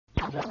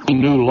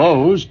New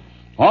lows.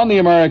 On the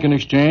American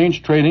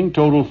exchange, trading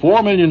total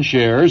 4 million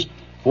shares,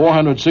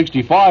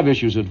 465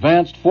 issues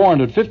advanced,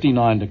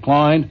 459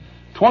 declined,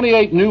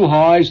 28 new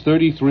highs,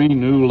 33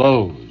 new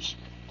lows.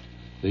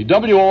 The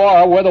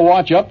WOR Weather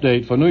Watch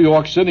update for New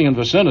York City and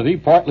vicinity,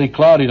 partly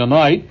cloudy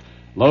tonight,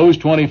 lows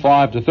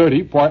 25 to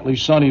 30, partly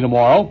sunny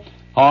tomorrow,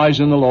 highs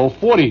in the low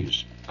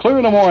 40s.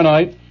 Clear tomorrow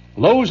night,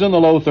 lows in the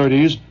low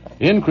 30s,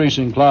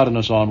 increasing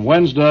cloudiness on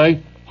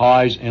Wednesday,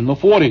 highs in the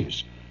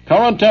 40s.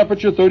 Current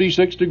temperature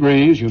 36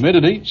 degrees,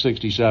 humidity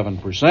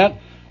 67%,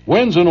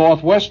 winds a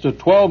northwest at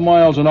 12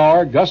 miles an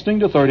hour,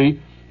 gusting to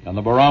 30, and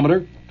the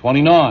barometer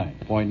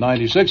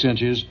 29.96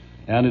 inches,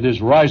 and it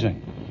is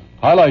rising.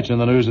 Highlights in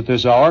the news at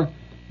this hour.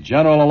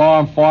 General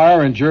alarm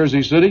fire in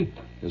Jersey City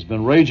has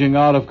been raging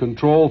out of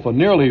control for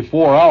nearly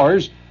 4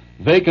 hours.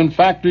 Vacant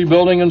factory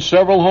building and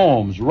several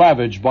homes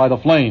ravaged by the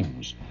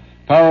flames.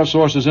 Power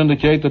sources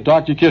indicate that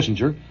Dr.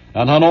 Kissinger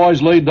and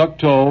Hanoi's late Duc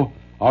Tho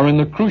are in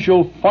the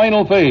crucial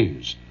final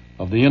phase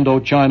of the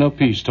Indochina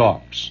peace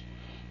talks.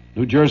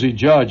 New Jersey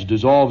judge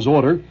dissolves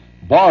order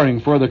barring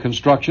further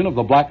construction of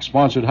the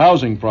black-sponsored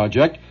housing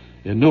project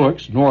in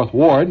Newark's North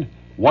Ward.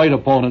 White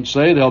opponents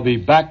say they'll be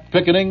back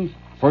picketing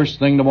first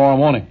thing tomorrow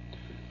morning.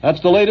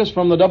 That's the latest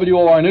from the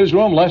WOR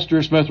newsroom.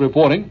 Lester Smith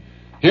reporting.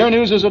 Hear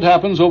news as it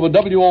happens over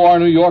WOR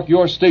New York,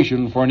 your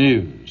station for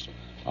news.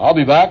 I'll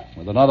be back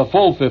with another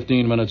full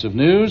 15 minutes of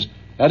news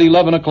at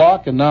 11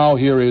 o'clock, and now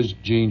here is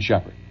Gene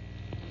Shepard.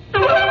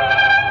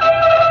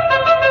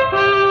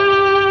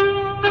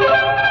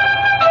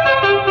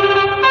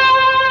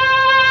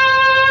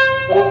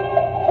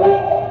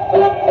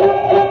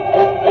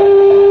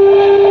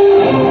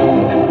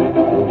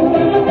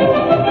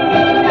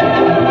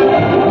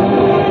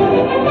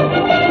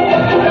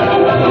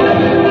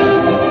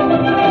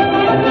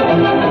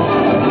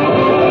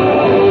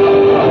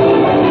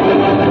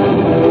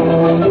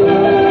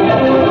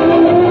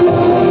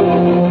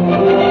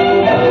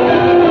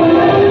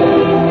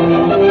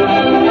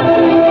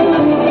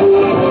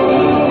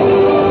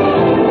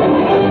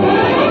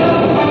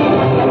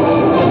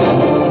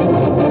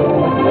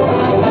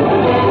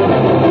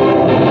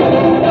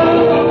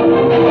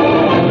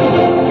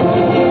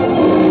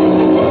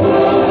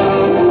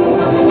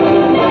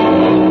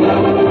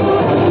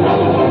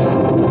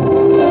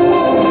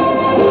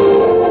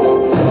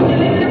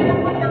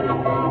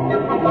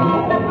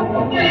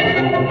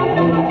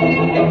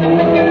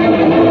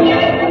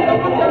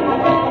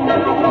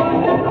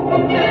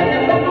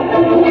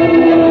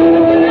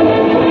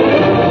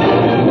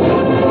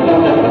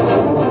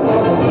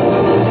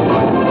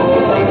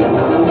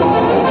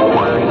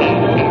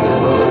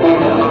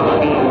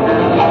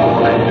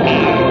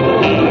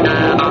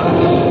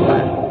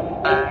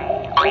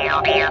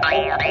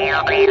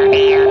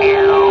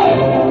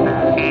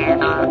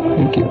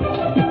 Thank you.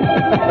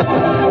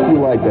 You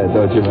like that,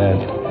 don't you, man?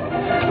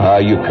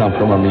 You come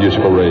from a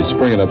musical race.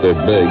 Bring it up there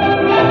big.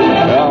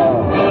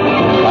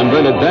 I'm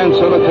going to dance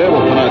on the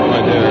table tonight,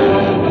 my dear.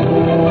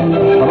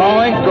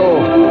 Flamenco.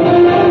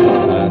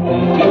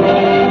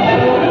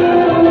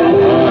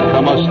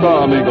 ¿Cómo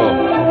está, amigo?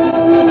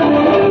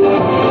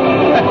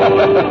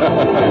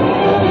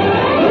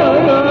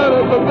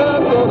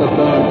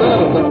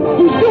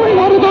 He's doing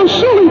one of those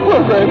silly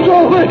programs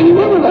already.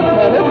 Remember that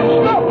man every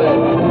stop there.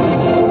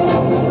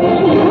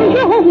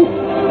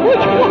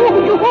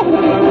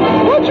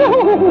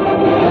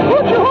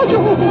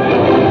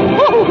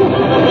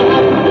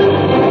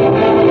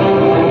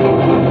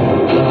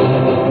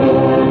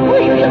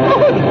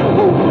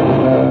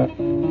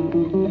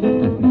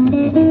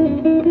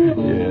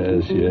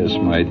 Yes,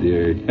 my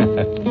dear.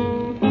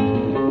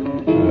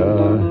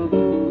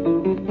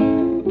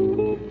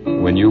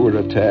 When you were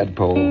a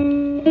tadpole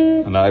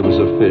and I was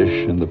a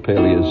fish in the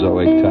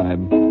Paleozoic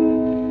time,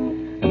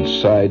 and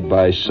side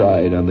by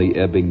side on the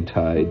ebbing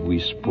tide we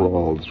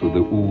sprawled through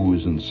the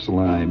ooze and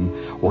slime,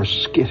 or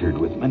skittered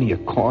with many a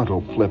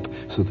caudal flip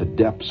through the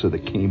depths of the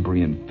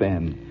Cambrian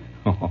fen.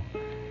 Oh,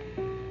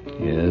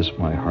 yes,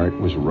 my heart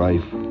was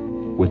rife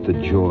with the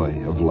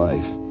joy of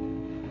life,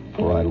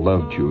 for I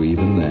loved you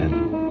even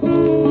then.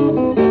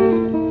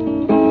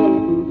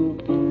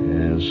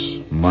 Yes,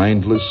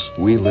 mindless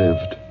we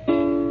lived,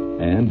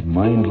 and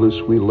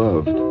mindless we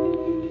loved,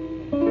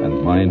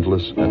 and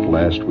mindless at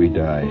last we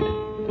died.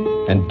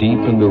 And deep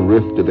in the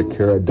rift of the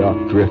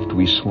Caradoc drift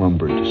we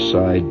slumbered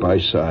side by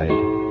side.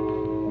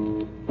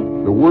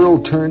 The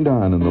world turned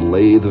on in the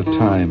lathe of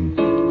time.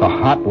 The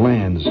hot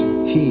lands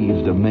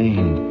heaved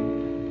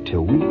amain,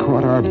 till we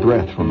caught our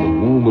breath from the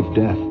womb of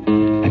death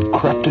and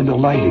crept into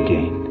light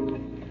again.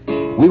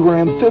 We were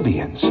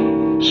amphibians,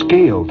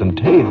 scaled and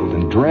tailed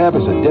and drab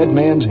as a dead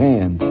man's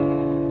hand,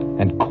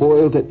 and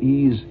coiled at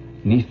ease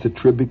neath the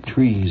tribic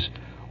trees,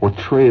 or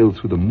trailed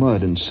through the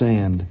mud and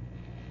sand,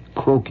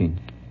 croaking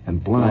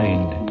and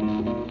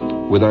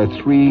blind, with our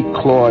 3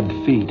 clawed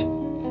feet,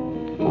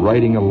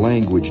 writing a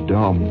language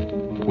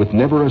dumb, with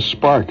never a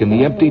spark in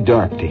the empty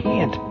dark to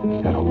hint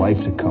at a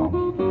life to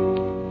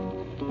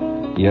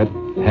come. Yet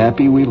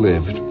happy we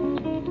lived,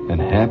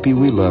 and happy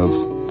we loved,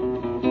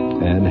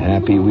 and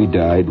happy we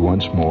died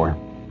once more.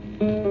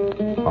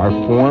 Our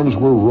forms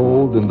were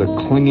rolled in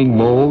the clinging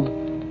mold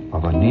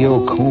of a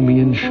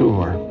Neocomian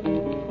shore.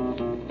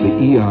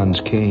 The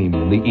eons came,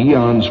 and the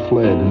eons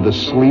fled, and the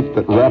sleep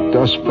that wrapped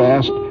us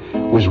fast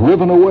was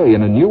riven away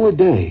in a newer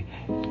day.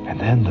 And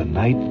then the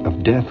night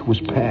of death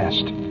was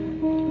past.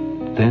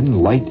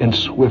 Then light and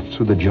swift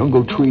through the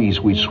jungle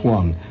trees we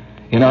swung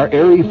in our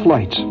airy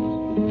flights,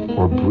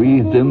 or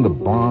breathed in the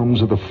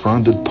balms of the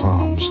fronded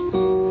palms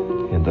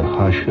in the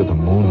hush of the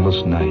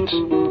moonless nights.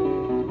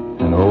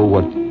 And oh,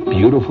 what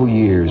beautiful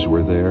years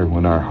were there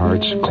when our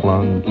hearts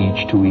clung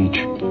each to each,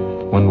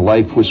 when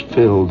life was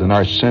filled and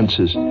our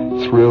senses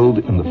thrilled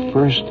in the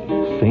first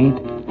faint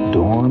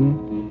dawn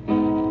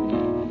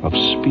of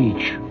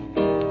speech.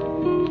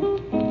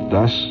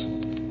 Thus,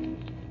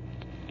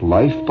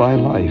 life by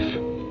life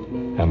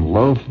and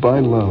love by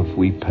love,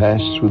 we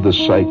passed through the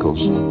cycles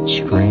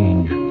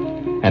strange,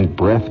 and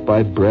breath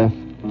by breath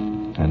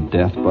and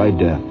death by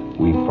death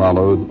we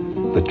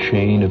followed the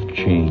chain of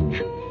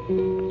change,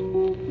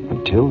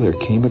 until there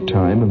came a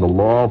time in the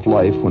law of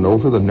life when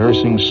over the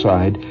nursing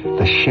side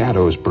the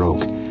shadows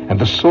broke and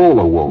the soul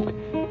awoke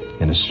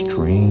in a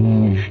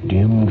strange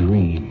dim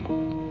dream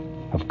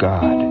of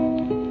God.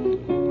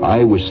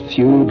 I was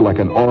thewed like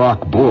an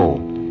auroch bull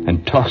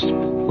and tusked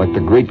like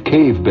the great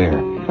cave bear.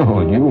 Oh,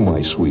 and you,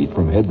 my sweet,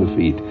 from head to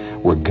feet,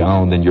 were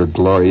gowned in your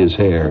glorious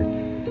hair,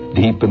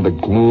 deep in the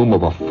gloom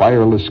of a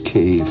fireless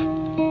cave.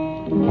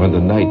 When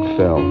the night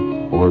fell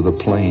o'er the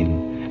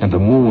plain and the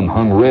moon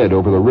hung red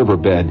over the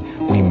riverbed,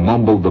 we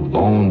mumbled the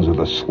bones of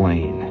the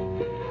slain.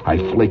 I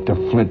flaked a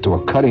flint to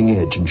a cutting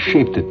edge and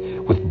shaped it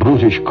with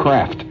brutish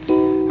craft.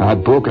 And I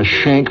broke a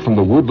shank from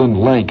the woodland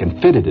lank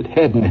and fitted it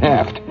head and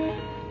haft.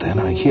 Then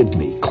I hid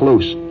me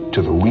close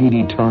to the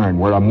reedy tarn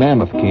where a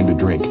mammoth came to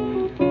drink.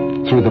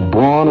 Through the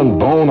brawn and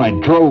bone I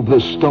drove the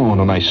stone,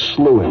 and I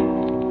slew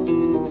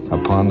it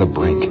upon the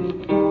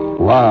brink.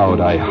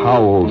 Loud I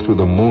howled through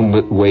the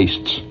moonlit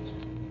wastes.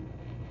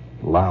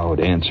 Loud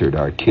answered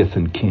our kith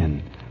and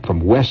kin. From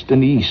west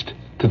and east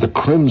to the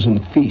crimson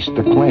feast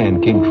the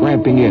clan came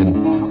tramping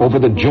in. Over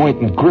the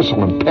joint and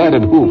gristle and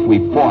padded hoof we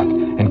fought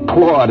and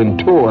clawed and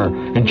tore,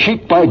 and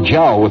cheek by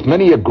jowl with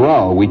many a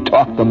growl we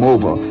talked them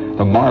over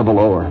the marble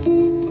o'er.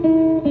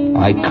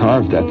 I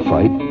carved that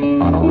fight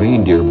on a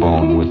reindeer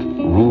bone with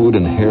rude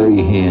and hairy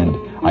hand.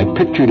 I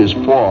pictured his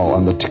fall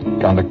on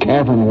the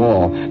cavern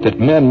wall that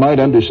men might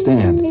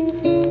understand,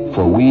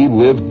 for we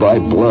lived by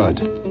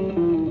blood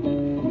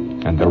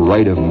and the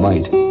right of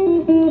might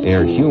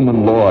ere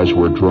human laws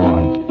were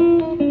drawn,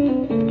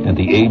 and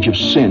the age of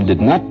sin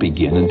did not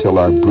begin until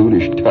our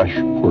brutish tush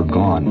were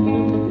gone.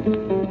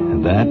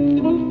 And that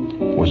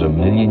was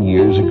 1,000,000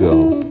 years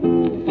ago,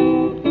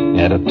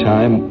 at a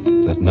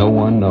time that no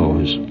one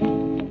knows.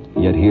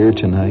 Yet here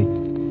tonight,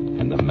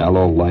 in the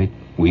mellow light,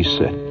 we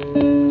sit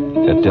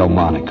at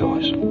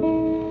Delmonico's.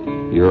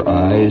 Your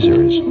eyes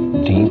are as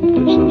deep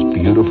as those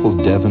beautiful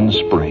Devon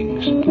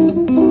springs.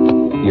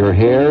 Your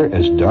hair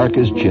as dark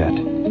as jet.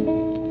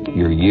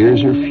 Your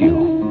years are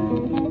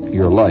few.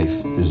 Your life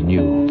is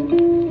new.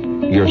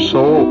 Your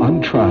soul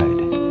untried.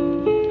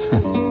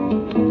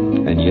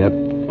 And yet,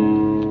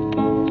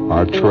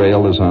 our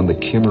trail is on the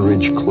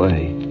Kimmeridge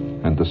clay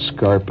and the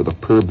scarp of the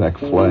Purbeck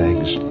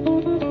flags.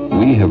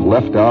 We have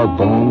left our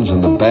bones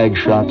in the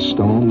bag-shot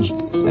stones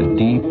and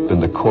deep in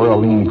the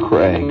coralline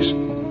crags.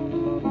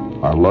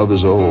 Our love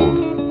is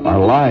old, our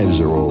lives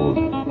are old,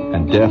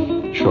 and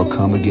death shall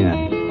come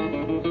again.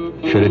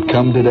 Should it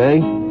come today,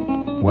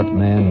 what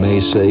man may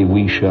say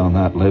we shall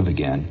not live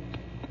again?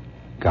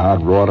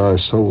 God wrought our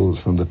souls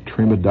from the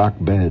Trimodoc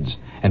beds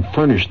and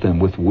furnished them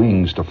with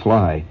wings to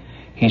fly.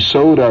 He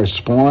sowed our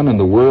spawn in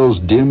the world's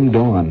dim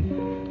dawn,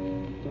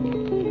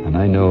 and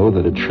I know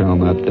that it shall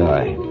not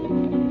die.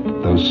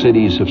 Those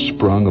cities have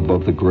sprung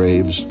above the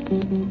graves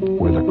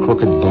where the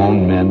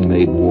crooked-boned men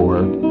made war,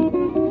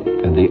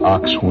 and the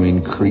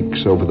oxwain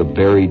creaks over the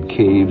buried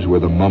caves where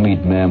the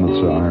mummied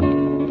mammoths are.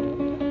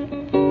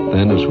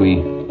 Then as we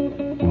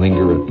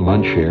linger at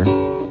lunch here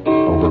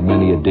over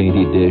many a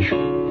dainty dish,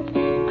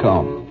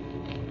 come,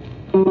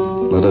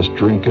 let us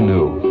drink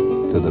anew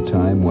to the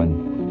time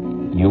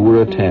when you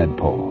were a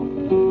tadpole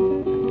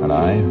and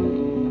I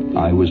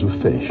was a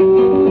fish.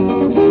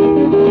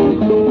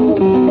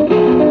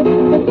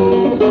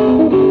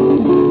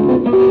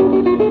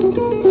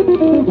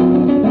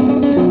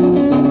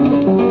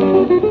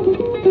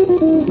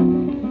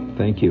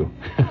 Thank you.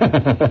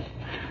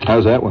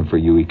 How's that one for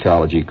you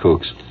ecology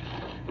kooks?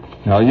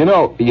 Now,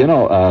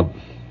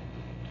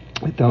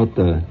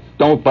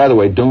 don't, by the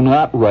way, do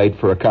not write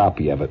for a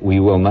copy of it. We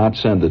will not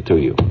send it to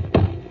you.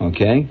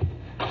 Okay?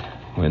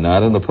 We're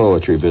not in the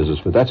poetry business,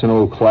 but that's an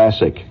old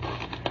classic.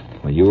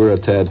 When you were a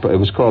tadpole,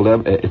 it's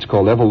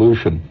called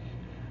Evolution.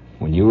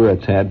 When you were a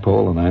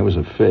tadpole and I was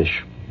a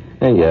fish.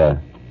 Hey,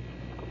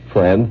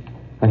 friend,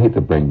 I hate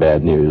to bring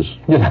bad news.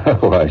 You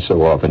know, I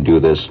so often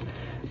do this.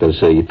 Does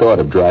the thought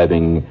of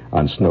driving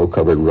on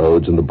snow-covered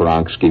roads in the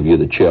Bronx give you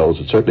the chills?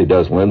 It certainly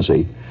does,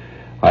 Lindsay.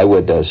 I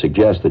would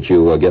suggest that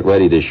you get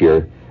ready this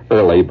year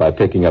early by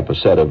picking up a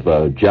set of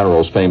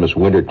General's famous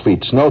winter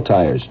cleat snow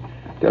tires.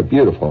 They're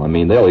beautiful. I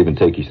mean, they'll even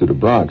take you through the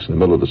Bronx in the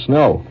middle of the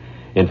snow.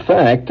 In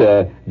fact,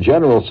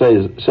 General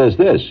says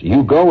this: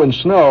 you go in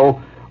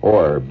snow,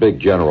 or Big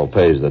General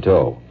pays the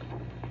toll.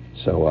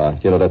 So,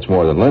 that's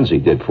more than Lindsay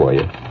did for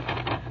you.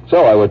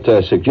 So I would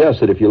suggest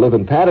that if you live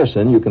in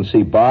Patterson, you can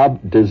see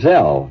Bob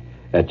Dizelle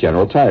at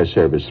General Tire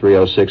Service,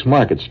 306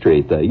 Market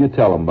Street. You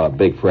tell him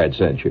Big Fred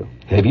sent you.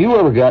 Have you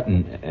ever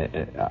gotten,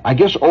 I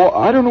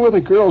don't know whether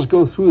girls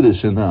go through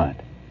this or not.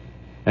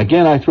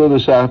 Again, I throw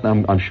this out,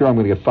 and I'm sure I'm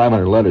going to get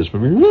 500 letters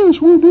from you.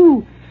 Yes, we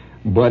do.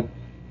 But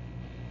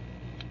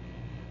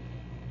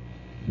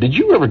did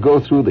you ever go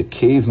through the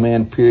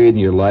caveman period in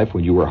your life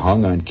when you were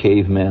hung on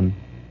cavemen?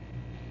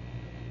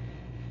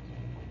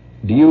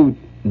 Do you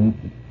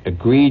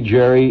agree,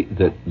 Jerry,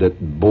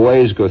 that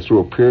boys go through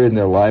a period in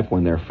their life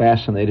when they're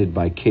fascinated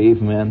by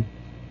cavemen?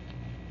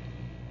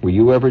 Were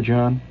you ever,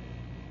 John?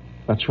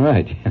 That's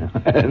right.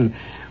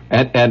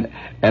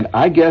 and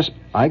I guess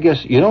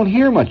you don't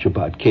hear much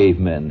about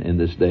cavemen in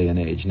this day and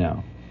age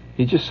now.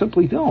 You just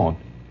simply don't.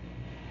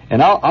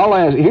 And I'll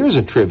ask. Here's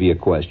a trivia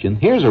question.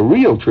 Here's a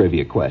real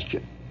trivia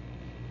question.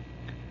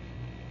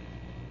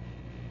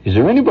 Is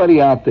there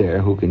anybody out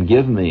there who can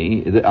give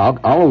me...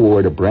 I'll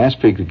award a brass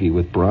figurine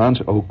with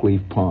bronze oak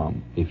leaf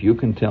palm if you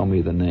can tell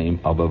me the name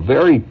of a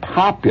very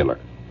popular...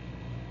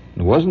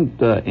 It wasn't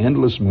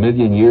endless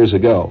million years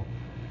ago.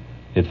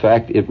 In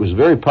fact, it was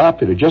very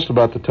popular just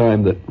about the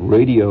time that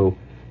radio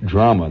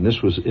drama, and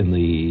this was in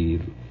the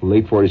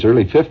late 40s,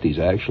 early 50s,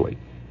 actually,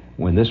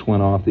 when this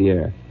went off the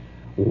air.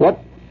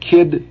 What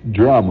kid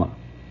drama...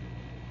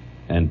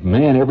 And,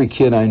 man, every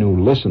kid I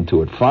knew listened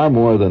to it far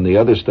more than the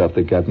other stuff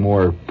that got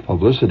more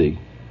publicity,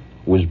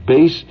 was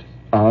based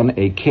on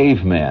a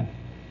caveman.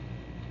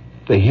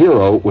 The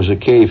hero was a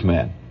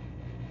caveman.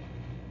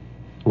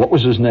 What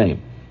was his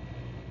name?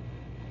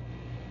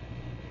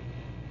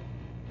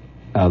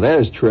 Now,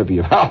 there's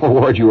trivia. I'll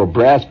award you a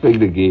brass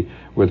figurine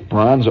with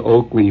bronze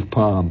oak leaf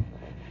palm.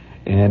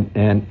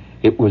 And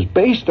it was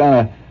based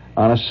on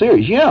a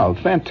series. Yeah, a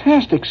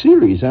fantastic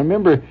series. I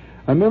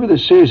remember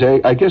this series,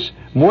 I guess,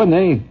 more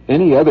than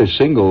any other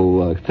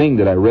single thing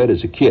that I read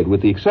as a kid,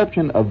 with the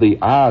exception of the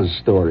Oz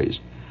stories.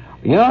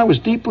 I was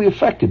deeply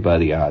affected by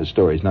the Oz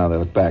stories now that I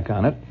look back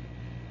on it.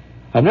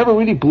 I've never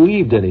really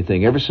believed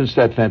anything ever since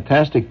that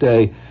fantastic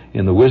day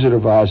in the Wizard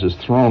of Oz's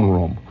throne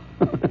room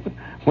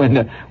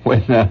when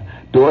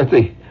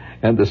Dorothy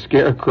and the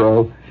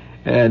Scarecrow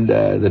and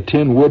the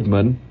Tin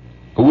Woodman,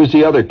 who was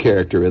the other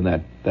character in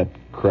that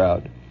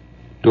crowd?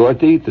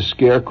 Dorothy, the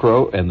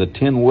Scarecrow, and the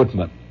Tin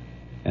Woodman.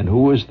 And who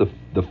was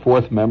the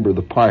fourth member of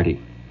the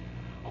party,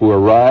 who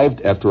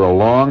arrived after a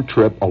long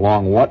trip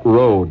along what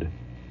road?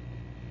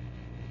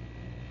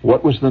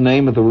 What was the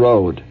name of the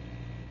road?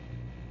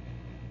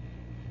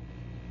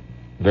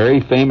 Very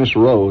famous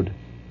road.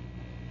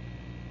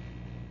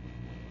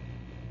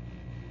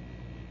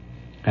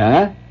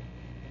 Huh?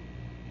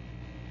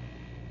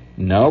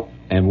 Nope.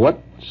 And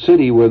what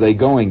city were they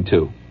going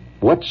to?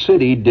 What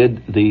city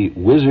did the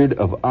Wizard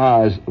of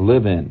Oz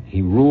live in?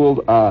 He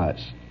ruled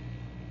Oz.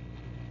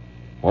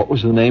 What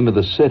was the name of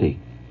the city?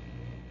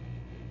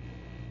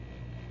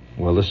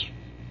 Well,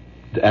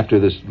 after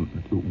this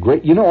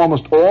great,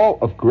 almost all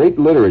of great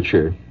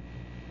literature,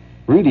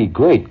 really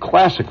great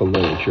classical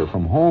literature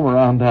from home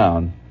around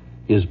town,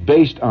 is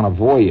based on a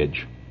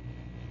voyage.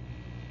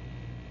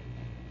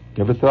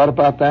 You ever thought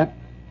about that?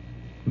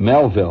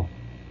 Melville,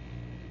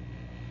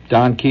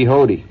 Don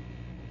Quixote,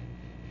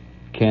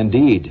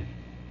 Candide.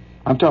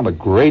 I'm talking about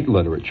great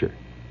literature.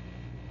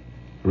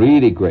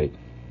 Really great.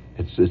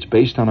 It's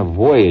based on a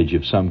voyage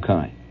of some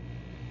kind.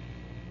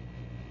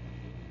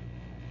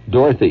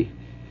 Dorothy.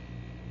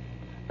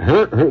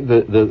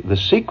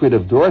 The secret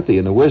of Dorothy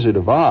and the Wizard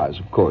of Oz,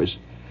 of course,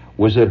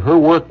 was that her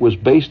work was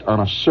based on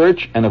a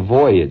search and a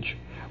voyage.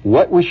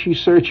 What was she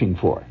searching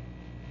for?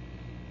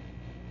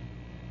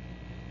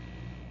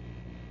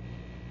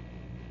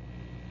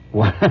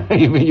 What?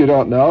 You mean you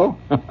don't know?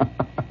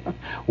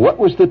 What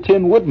was the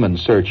Tin Woodman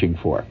searching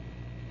for?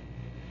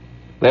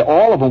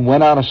 All of them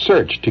went on a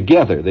search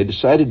together. They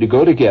decided to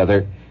go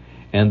together,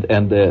 and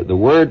the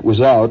word was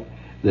out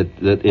that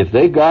if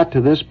they got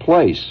to this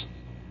place,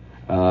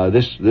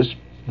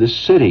 this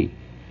city,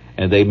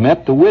 and they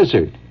met the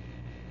wizard,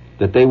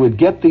 that they would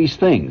get these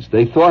things.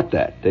 They thought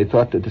that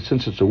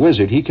since it's a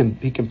wizard, he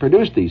can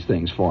produce these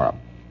things for them.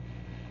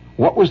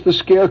 What was the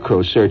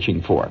Scarecrow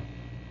searching for?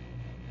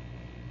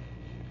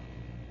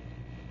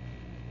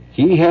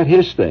 He had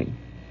his thing.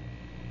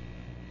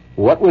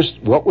 What was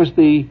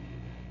the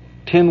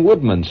Tin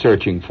Woodman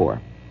searching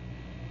for?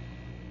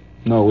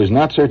 No, it was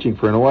not searching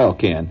for an oil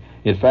can.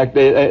 In fact,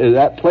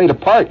 that played a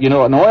part.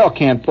 An oil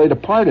can played a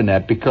part in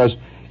that because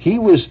he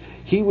was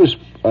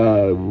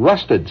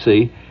rusted,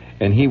 see,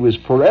 and he was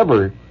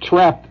forever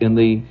trapped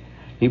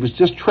he was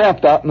just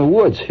trapped out in the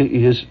woods.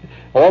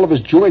 All of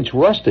his joints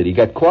rusted. He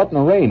got caught in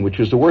the rain, which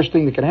was the worst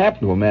thing that could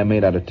happen to a man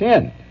made out of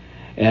tin.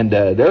 And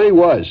there he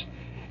was.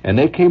 And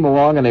they came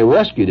along and they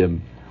rescued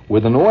him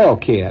with an oil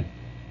can.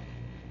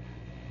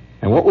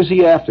 And what was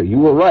he after? You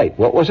were right.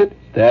 What was it?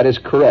 That is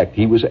correct.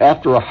 He was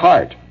after a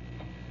heart.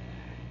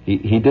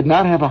 He did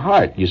not have a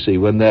heart. You see,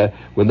 when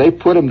they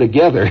put him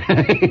together,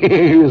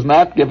 he was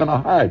not given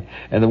a heart.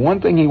 And the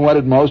one thing he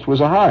wanted most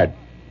was a heart.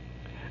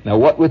 Now,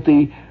 what would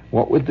the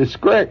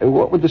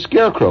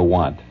scarecrow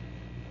want?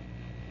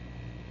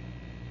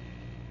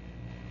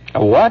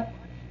 A what?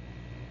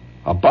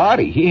 A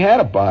body. He had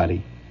a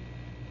body.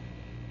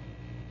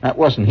 That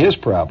wasn't his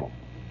problem.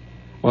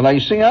 Well, now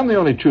you see, I'm the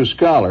only true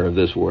scholar of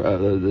this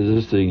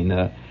thing,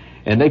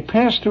 and they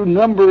passed through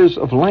numbers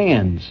of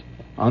lands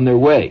on their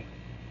way.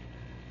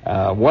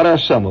 What are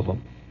some of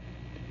them?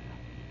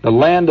 The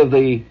land of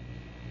the,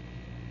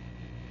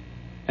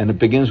 and it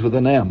begins with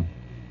an M.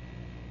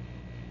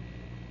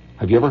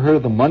 Have you ever heard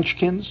of the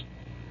Munchkins?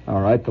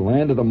 All right, the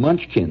land of the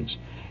Munchkins,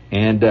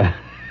 and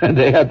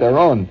they had their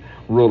own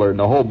ruler and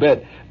the whole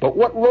bit. But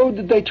what road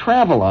did they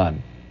travel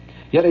on?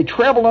 Yeah, they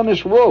traveled on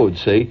this road,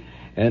 see,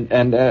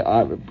 and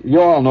you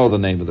all know the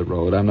name of the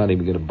road. I'm not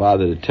even going to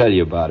bother to tell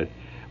you about it.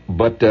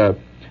 But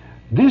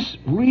this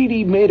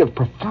really made a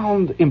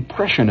profound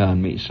impression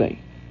on me, see.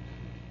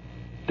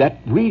 That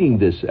reading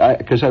this,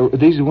 because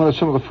these are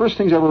some of the first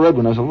things I ever read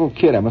when I was a little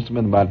kid. I must have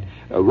been about,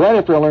 right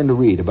after I learned to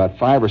read, about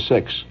 5 or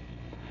 6.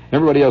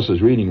 Everybody else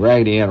is reading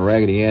Raggedy Ann or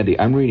Raggedy Andy.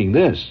 I'm reading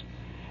this.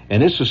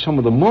 And this is some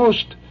of the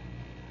most,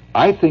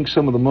 I think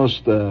some of the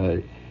most,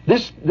 to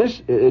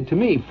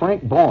me,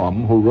 Frank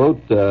Baum, who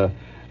wrote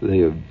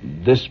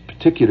this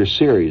particular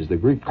series, the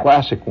Greek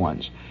classic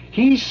ones,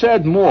 he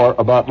said more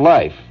about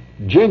life,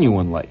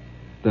 genuinely,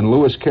 than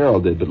Lewis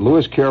Carroll did. But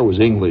Lewis Carroll was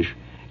English,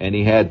 and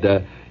he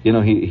had,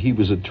 he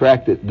was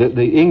attracted.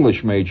 The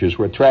English majors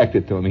were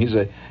attracted to him. He's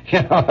a,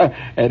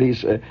 and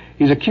he's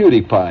a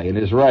cutie pie in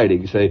his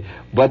writing. Say,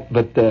 but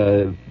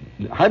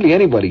hardly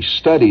anybody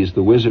studies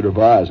The Wizard of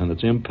Oz and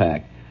its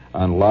impact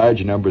on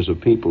large numbers of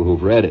people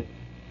who've read it.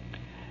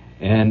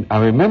 And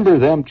I remember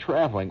them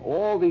traveling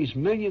all these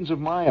millions of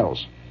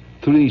miles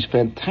through these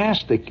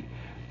fantastic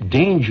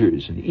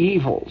dangers and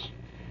evils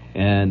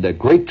and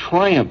great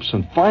triumphs,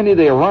 and finally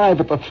they arrive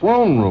at the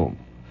throne room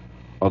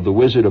of the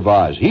Wizard of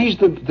Oz. He's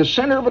the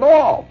center of it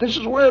all. This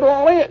is where it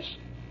all is.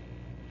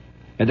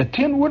 And the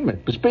Tin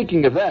Woodman,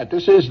 speaking of that,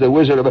 this is the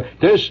Wizard of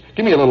Oz.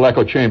 Give me a little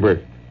echo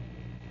chamber.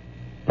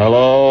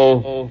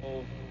 Hello?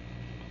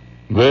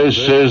 This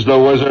is the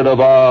Wizard of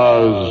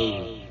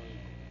Oz.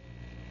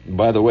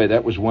 By the way,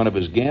 that was one of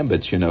his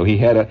gambits,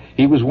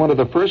 He was one of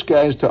the first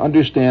guys to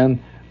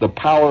understand the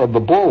power of the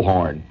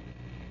bullhorn.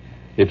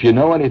 If you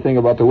know anything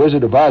about the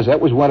Wizard of Oz,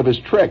 that was one of his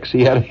tricks.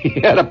 He had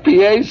a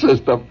PA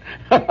system.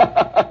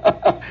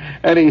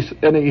 and he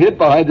hid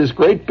behind this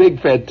great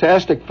big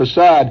fantastic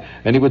facade,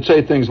 and he would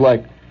say things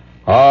like,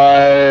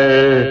 I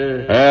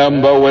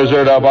am the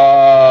Wizard of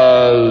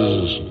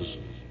Oz.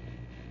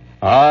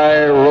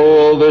 I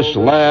rule this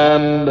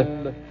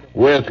land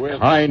with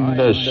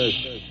kindness,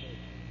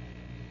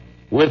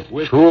 with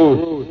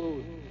truth,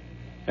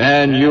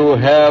 and you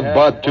have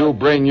but to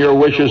bring your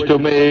wishes to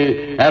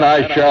me, and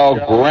I shall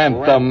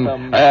grant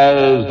them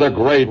as the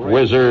great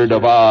Wizard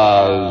of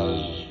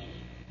Oz.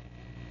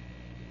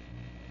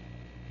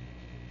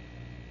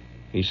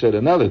 He said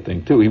another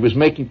thing, too. He was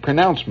making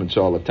pronouncements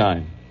all the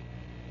time.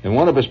 And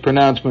one of his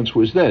pronouncements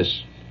was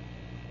this: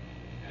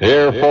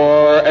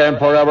 Herefore and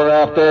forever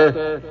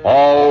after,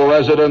 all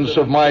residents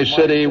of my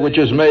city, which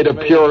is made of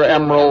pure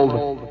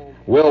emerald,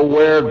 will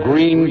wear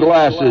green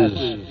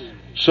glasses,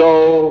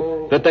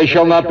 so that they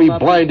shall not be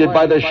blinded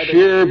by the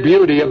sheer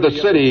beauty of the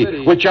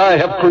city, which I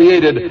have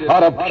created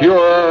out of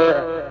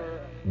pure,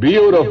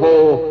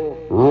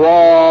 beautiful,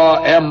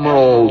 raw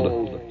emerald.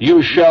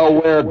 You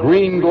shall wear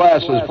green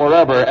glasses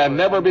forever and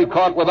never be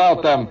caught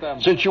without them,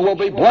 since you will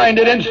be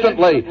blinded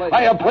instantly.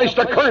 I have placed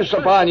a curse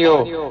upon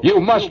you. You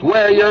must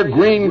wear your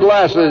green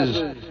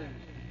glasses.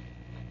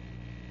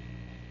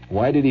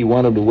 Why did he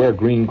want him to wear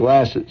green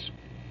glasses?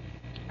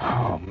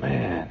 Oh,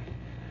 man.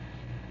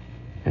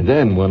 And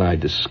then when I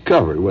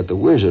discovered what the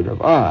Wizard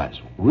of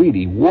Oz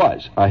really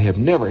was, I have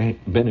never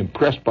been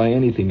impressed by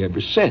anything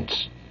ever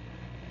since.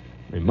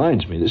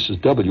 Reminds me, this is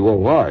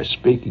WOR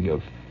speaking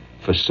of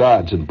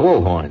facades and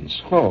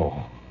bullhorns.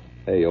 Oh.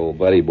 Hey, old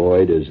buddy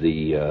boy, does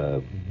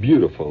the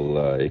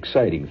beautiful,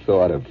 exciting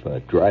thought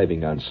of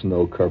driving on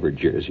snow-covered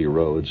Jersey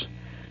roads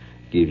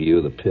give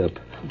you the pip?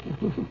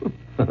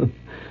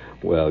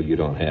 Well, you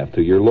don't have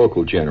to. Your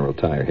local General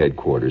Tire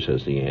headquarters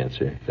has the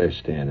answer. They're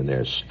standing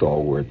there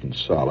stalwart and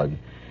solid.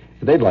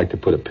 They'd like to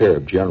put a pair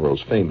of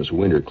General's famous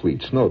winter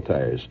cleat snow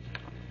tires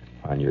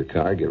on your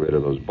car, get rid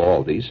of those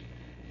baldies,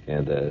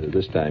 and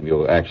this time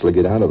you'll actually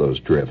get out of those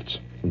drifts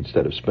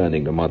instead of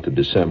spending the month of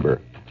December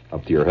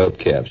up to your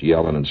hubcaps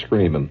yelling and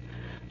screaming.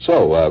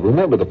 So,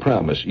 remember the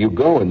promise. You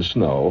go in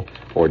snow,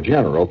 or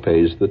General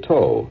pays the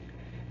toll.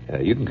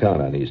 You can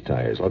count on these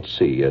tires. Let's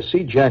see.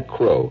 See Jack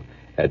Crow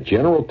at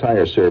General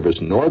Tire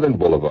Service, Northern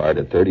Boulevard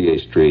at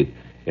 38th Street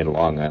in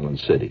Long Island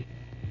City.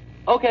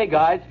 Okay,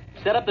 guys.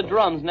 Set up the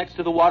drums next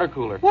to the water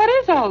cooler. What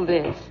is all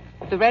this?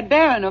 The Red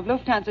Baron of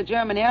Lufthansa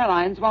German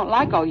Airlines won't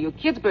like all you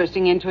kids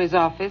bursting into his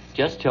office.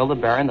 Just tell the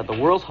Baron that the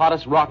world's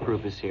hottest rock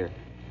group is here.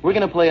 We're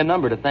going to play a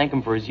number to thank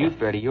him for his youth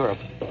fare to Europe.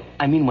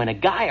 I mean, when a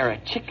guy or a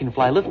chick can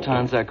fly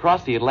Lufthansa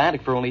across the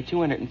Atlantic for only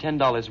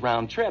 $210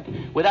 round trip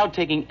without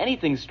taking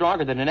anything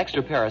stronger than an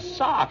extra pair of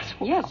socks.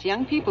 Yes,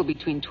 young people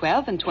between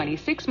 12 and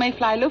 26 may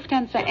fly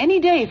Lufthansa any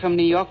day from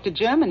New York to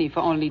Germany for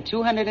only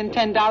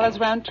 $210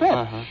 round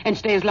trip and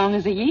stay as long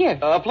as a year.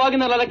 Plug in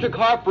that electric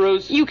harp,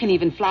 Bruce. You can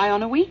even fly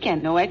on a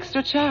weekend, no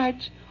extra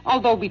charge.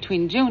 Although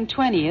between June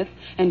 20th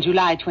and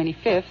July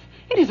 25th,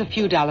 it is a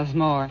few dollars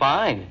more.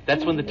 Fine.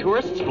 That's when the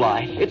tourists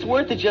fly. It's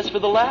worth it just for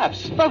the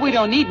laughs. But we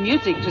don't need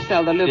music to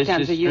sell the Lufthansa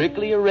This is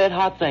strictly a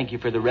red-hot thank you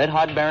for the Red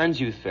Hot Baron's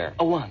youth fare.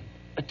 A 1,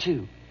 a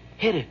 2.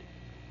 Hit it.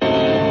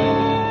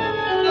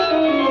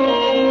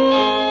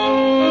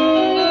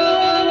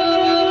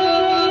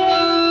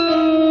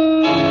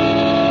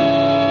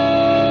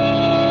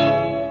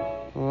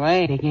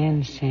 Right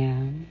again,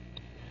 Sam.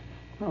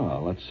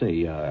 Oh, let's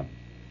see.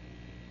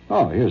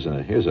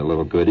 Here's a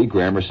little goodie.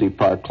 Gramercy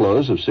Park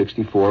close of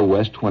 64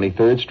 West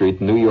 23rd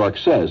Street, New York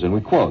says, and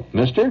we quote,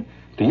 "Mister,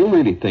 do you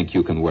really think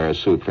you can wear a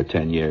suit for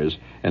 10 years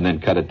and then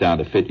cut it down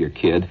to fit your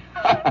kid?"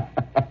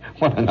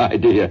 What an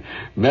idea.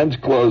 Men's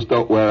clothes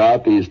don't wear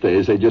out these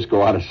days. They just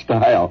go out of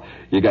style.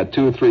 You got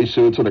 2 or 3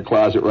 suits in the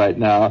closet right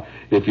now.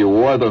 If you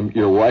wore them,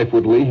 your wife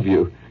would leave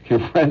you. Your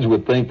friends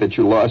would think that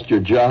you lost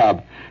your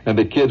job, and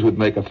the kids would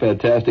make a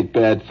fantastic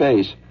bad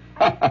face.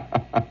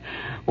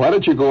 Why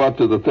don't you go up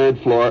to the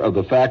 3rd floor of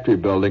the factory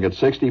building at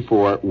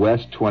 64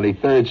 West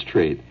 23rd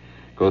Street?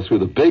 Go through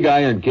the big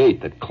iron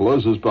gate that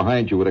closes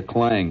behind you with a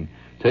clang.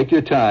 Take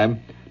your time,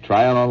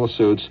 try on all the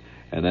suits,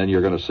 and then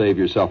you're going to save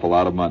yourself a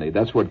lot of money.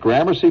 That's what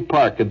Gramercy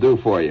Park can do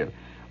for you.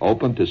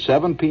 Open to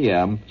 7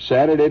 p.m.,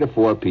 Saturday to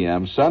 4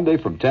 p.m., Sunday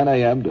from 10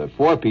 a.m. to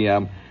 4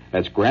 p.m.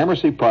 That's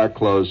Gramercy Park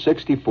close,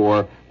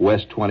 64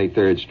 West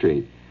 23rd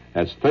Street.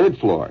 That's 3rd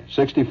floor,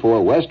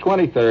 64 West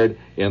 23rd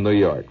in New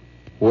York.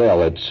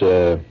 Well, it's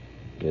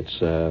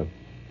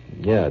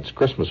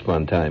Christmas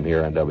fun time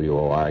here on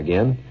WOR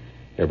again.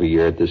 Every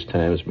year at this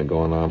time. It's been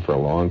going on for a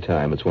long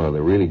time. It's one of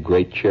the really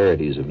great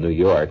charities of New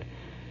York,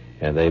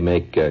 and they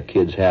make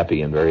kids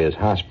happy in various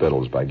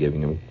hospitals by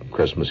giving them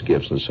Christmas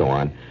gifts and so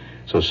on.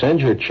 So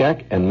send your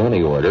check and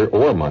money order,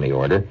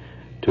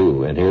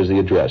 to, and here's the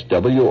address,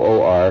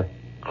 WOR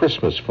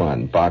Christmas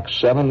Fund, Box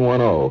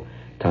 710,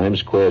 Times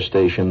Square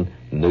Station,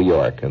 New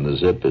York, and the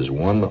zip is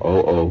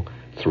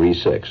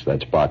 10036.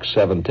 That's Box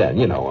 710.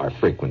 You know, our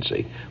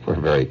frequency. We're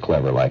very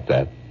clever like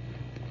that.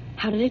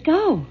 How did it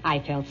go? I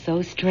felt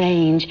so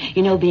strange,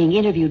 being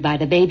interviewed by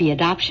the baby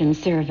adoption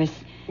service.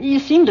 You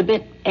seemed a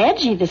bit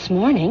edgy this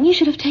morning. You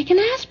should have taken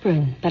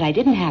aspirin. But I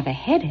didn't have a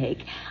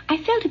headache. I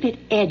felt a bit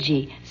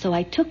edgy, so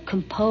I took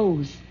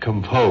Compose.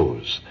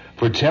 Compose.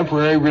 For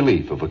temporary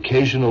relief of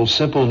occasional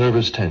simple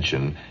nervous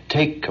tension,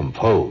 take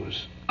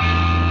Compose.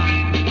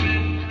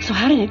 So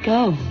how did it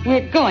go?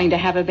 We're going to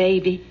have a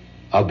baby.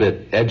 A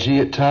bit edgy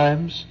at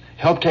times?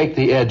 Help take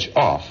the edge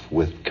off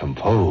with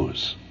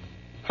Compose.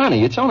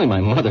 Honey, it's only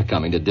my mother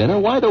coming to dinner.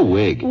 Why the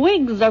wig?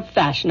 Wigs are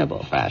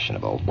fashionable.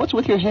 Fashionable? What's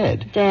with your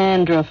head?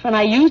 Dandruff, and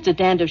I used a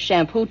dandruff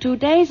shampoo 2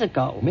 days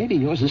ago. Maybe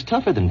yours is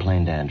tougher than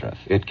plain dandruff.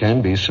 It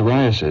can be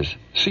psoriasis.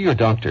 See your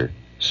doctor.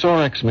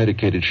 Sorex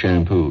medicated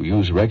shampoo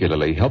used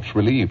regularly helps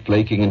relieve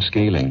flaking and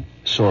scaling.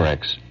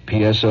 Sorex,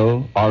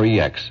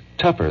 P-S-O-R-E-X,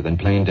 tougher than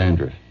plain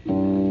dandruff.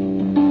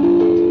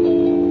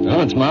 Oh,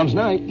 it's Mom's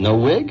night. No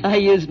wig? I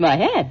used my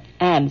head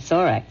and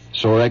Sorex.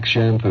 Sorex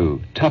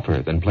shampoo,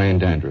 tougher than plain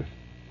dandruff.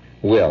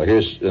 Well,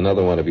 here's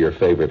another one of your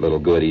favorite little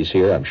goodies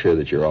here. I'm sure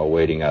that you're all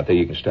waiting out there.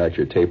 You can start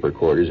your tape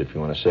recorders if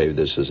you want to save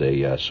this as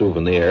a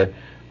souvenir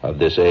of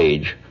this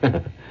age,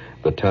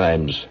 the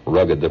times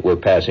rugged that we're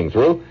passing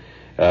through.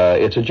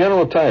 It's a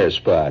General Tire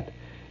spot.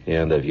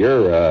 And if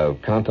you're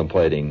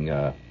contemplating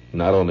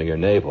not only your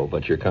navel,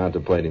 but you're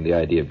contemplating the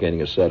idea of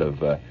getting a set of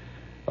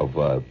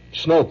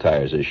snow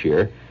tires this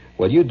year,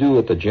 well, you do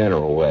it the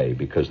General way,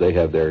 because they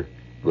have their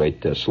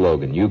great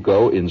slogan. You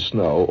go in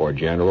snow or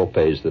General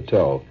pays the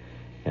tow.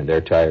 And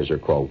their tires are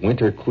called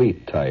Winter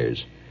Cleat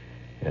tires.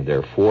 And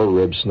they're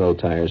 4-rib snow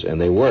tires,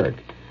 and they work,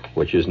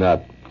 which is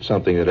not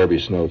something that every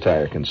snow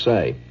tire can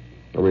say.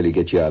 They'll really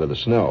get you out of the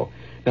snow.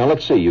 Now,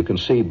 let's see. You can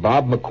see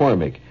Bob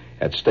McCormick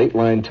at State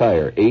Line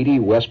Tire, 80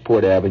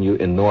 Westport Avenue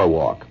in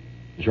Norwalk.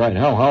 He's right.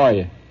 How are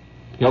you?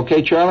 You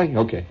okay, Charlie?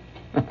 Okay.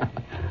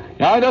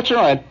 Yeah, that's all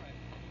right.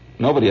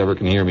 Nobody ever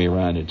can hear me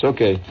around. It's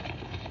okay.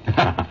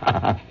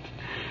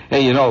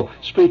 Hey,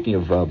 speaking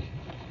of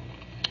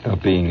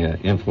being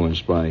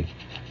influenced by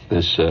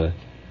this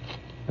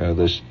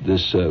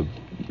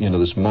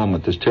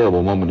moment, this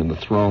terrible moment in the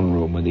throne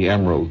room in the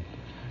Emerald.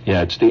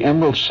 Yeah, it's the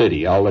Emerald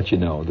City. I'll let you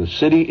know. The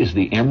city is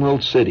the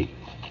Emerald City.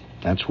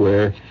 That's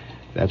where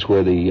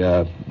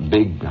the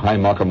big high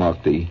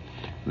muckamuck,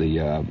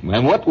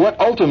 and what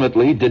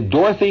ultimately did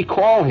Dorothy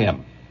call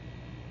him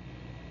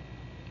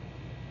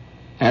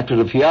after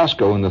the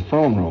fiasco in the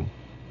throne room?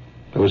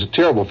 There was a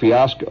terrible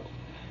fiasco.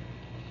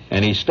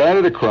 And he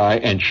started to cry,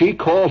 and she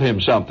called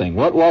him something.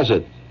 What was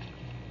it?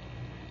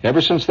 Ever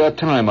since that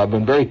time, I've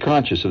been very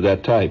conscious of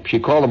that type. She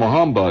called him a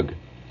humbug.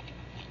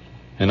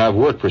 And I've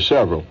worked for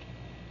several.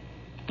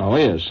 Oh,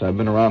 yes. I've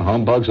been around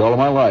humbugs all of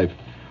my life.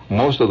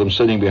 Most of them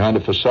sitting behind a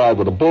facade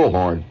with a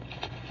bullhorn.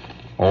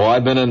 Oh,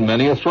 I've been in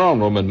many a throne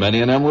room in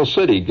many an Emerald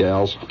City,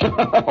 gals.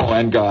 Oh,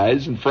 and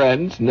guys and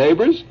friends,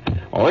 neighbors.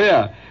 Oh,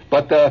 yeah.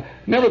 But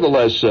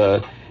nevertheless,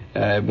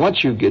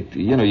 once you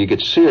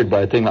get seared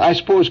by a thing. I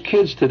suppose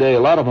kids today, a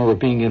lot of them are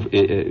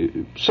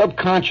being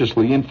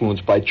subconsciously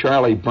influenced by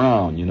Charlie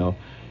Brown,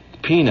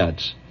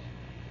 Peanuts.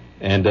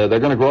 And they're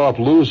going to grow up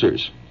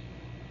losers.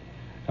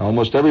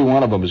 Almost every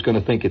one of them is going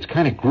to think it's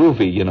kind of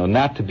groovy,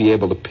 not to be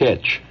able to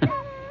pitch.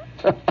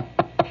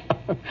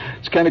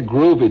 It's kind of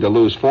groovy to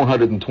lose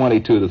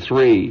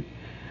 422-3,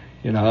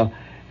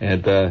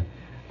 and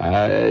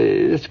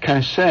it's kind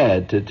of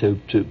sad to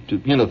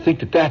think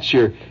that that's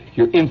your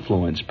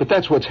influence, but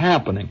that's what's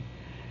happening.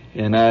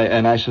 And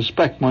I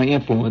suspect my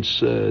influence,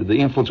 the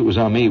influence that was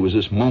on me, was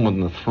this moment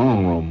in the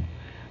throne room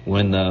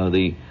when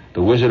the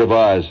Wizard of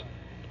Oz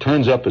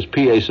turns up his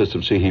PA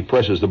system. See, he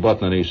presses the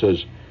button and he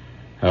says,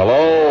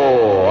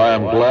 "Hello, I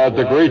am glad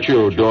to greet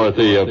you,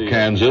 Dorothy of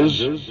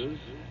Kansas,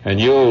 and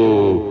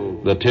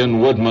you, the Tin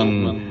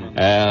Woodman,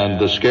 and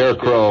the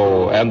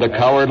Scarecrow, and the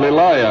Cowardly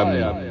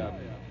Lion.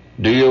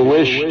 Do you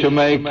wish to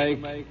make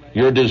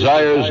your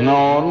desires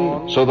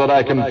known so that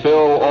I can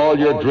fill all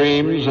your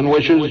dreams and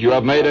wishes? You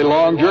have made a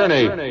long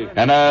journey,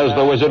 and as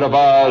the Wizard of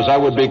Oz, I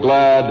would be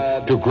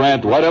glad to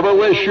grant whatever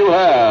wish you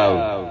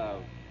have."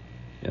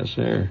 Yes,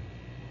 sir.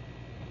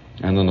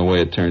 And then the way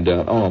it turned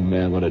out, oh,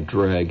 man, what a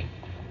drag.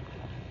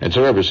 And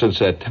so ever since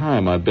that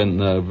time, I've been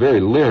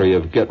very leery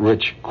of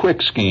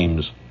get-rich-quick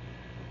schemes.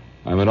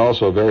 I've been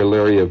also very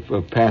leery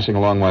of passing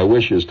along my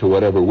wishes to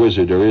whatever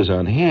wizard there is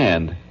on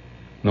hand,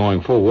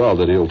 knowing full well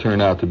that he'll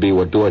turn out to be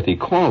what Dorothy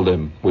called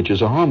him, which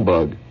is a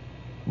humbug.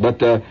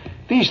 But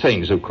these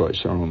things, of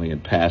course, are only in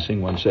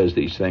passing. One says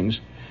these things.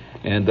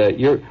 And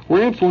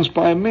we're influenced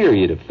by a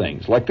myriad of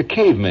things, like the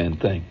caveman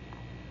thing.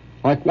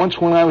 Like once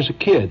when I was a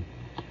kid,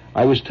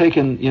 I was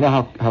taken,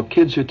 how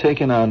kids are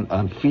taken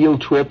on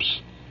field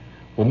trips?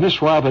 Well, Miss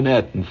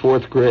Robinette in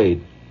 4th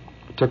grade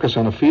took us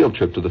on a field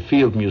trip to the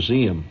Field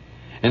Museum.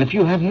 And if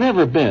you have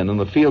never been in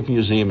the Field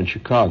Museum in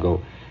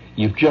Chicago,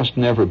 you've just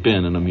never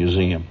been in a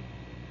museum.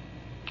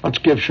 Let's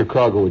give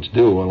Chicago its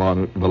due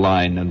along the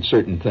line on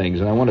certain things.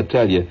 And I want to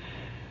tell you,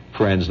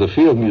 friends, the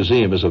Field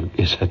Museum is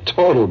a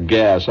total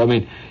gas. I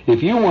mean,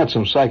 if you want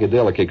some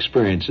psychedelic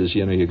experiences,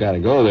 you got to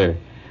go there.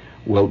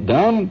 Well,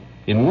 down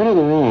in one of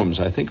the rooms,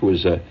 I think it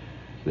was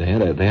they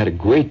had a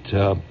great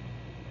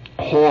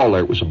hall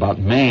there. It was about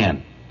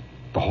man,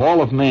 the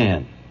Hall of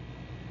Man,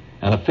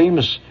 and a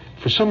famous.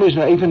 For some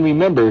reason, I even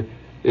remember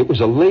it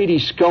was a lady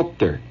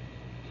sculptor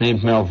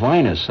named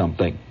Malvina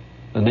something.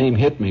 The name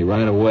hit me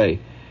right away.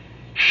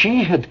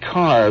 She had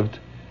carved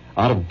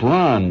out of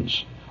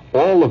bronze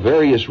all the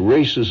various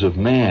races of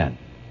man.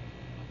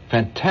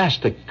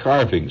 Fantastic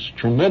carvings,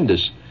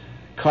 tremendous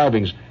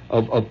carvings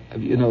of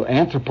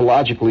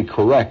anthropologically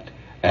correct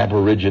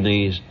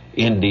Aborigines,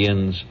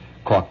 Indians,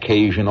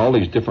 Caucasian, all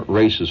these different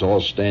races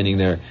all standing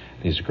there,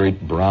 these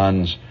great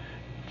bronze,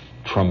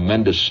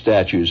 tremendous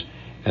statues,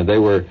 and they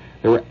were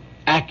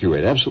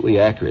accurate, absolutely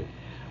accurate.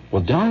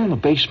 Well, down in the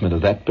basement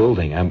of that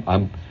building,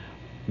 I'm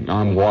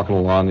walking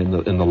along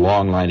in the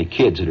long line of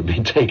kids that are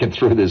being taken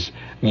through this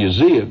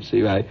museum,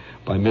 see,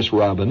 by Miss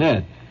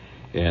Robinette,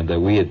 and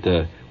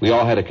we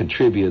all had to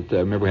contribute.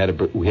 Remember,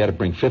 we had to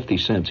bring 50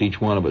 cents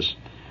each one of us,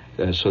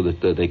 so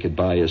that they could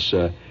buy us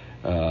a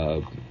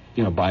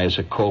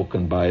Coke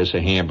and buy us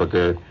a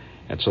hamburger,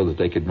 and so that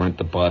they could rent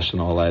the bus and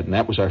all that. And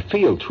that was our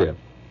field trip.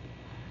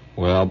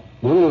 Well,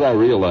 little did I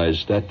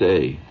realize that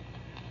day,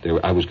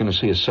 I was going to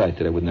see a sight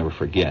that I would never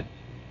forget.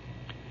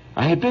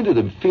 I had been to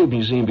the Field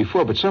Museum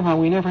before, but somehow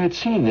we never had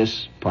seen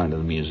this part of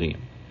the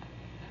museum.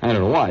 I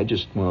don't know why,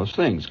 just one of those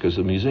things, because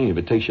the museum,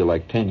 it takes you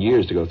like 10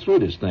 years to go through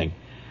this thing.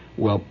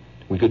 Well,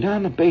 we go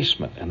down the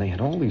basement, and they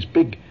had all these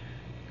big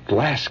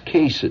glass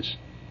cases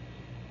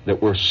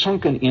that were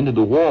sunken into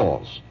the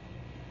walls.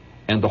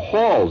 And the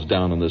halls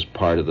down in this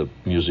part of the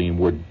museum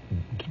were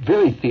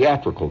very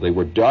theatrical. They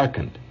were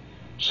darkened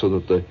so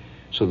that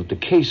the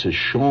cases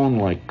shone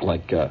like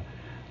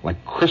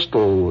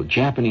crystal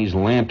Japanese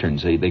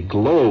lanterns. They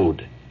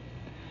glowed.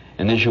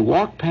 And as you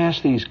walk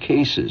past these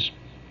cases,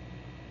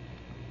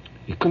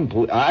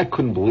 I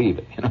couldn't believe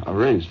it. It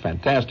really was a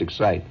fantastic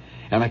sight.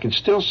 And I can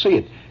still see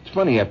it. It's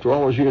funny, after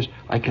all those years,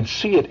 I can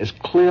see it as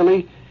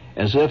clearly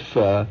as if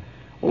I'm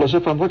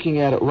looking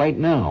at it right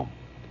now.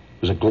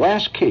 It was a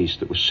glass case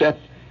that was set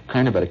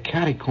kind of at a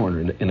catty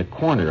corner, in a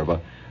corner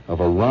of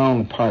a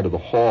round part of the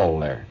hall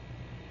there.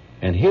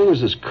 And here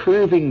was this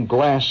curving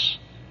glass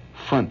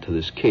front to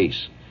this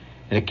case.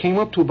 And it came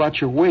up to about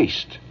your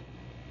waist.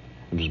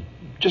 It was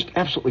just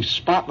absolutely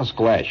spotless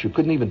glass. You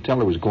couldn't even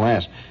tell it was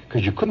glass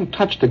because you couldn't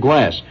touch the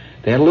glass.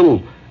 They had a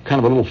little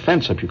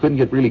fence up. You couldn't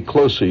get really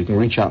close so you can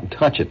reach out and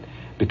touch it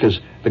because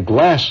the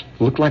glass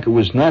looked like it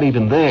was not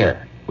even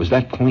there. It was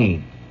that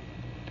clean.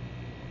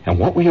 And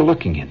what were you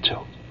looking into?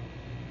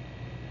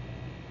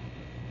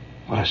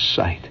 What a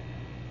sight.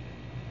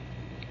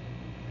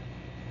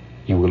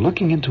 You were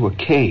looking into a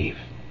cave,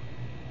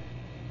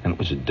 and it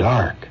was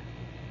dark.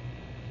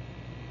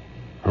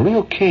 A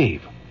real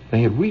cave.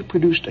 They had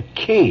reproduced a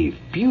cave,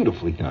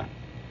 beautifully done.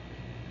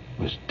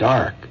 It was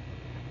dark.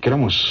 You could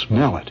almost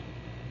smell it.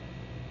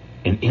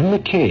 And in the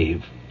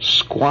cave,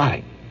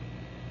 squatting,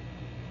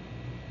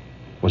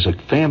 was a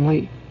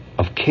family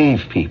of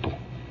cave people.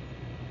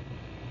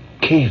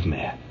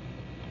 Cavemen.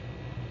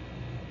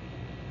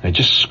 They're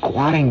just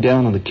squatting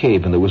down in the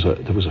cave, and there was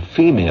a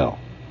female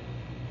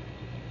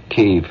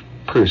cave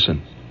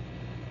person.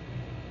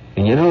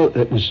 And you know,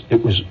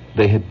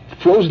 they had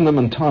frozen them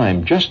in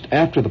time just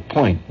after the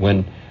point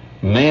when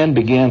man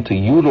began to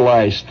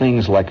utilize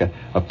things like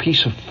a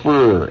piece of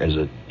fur as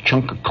a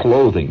chunk of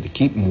clothing to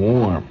keep him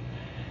warm.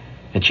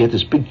 And she had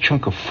this big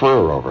chunk of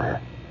fur over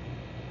her,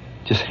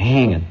 just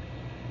hanging.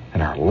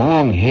 And her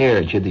long hair,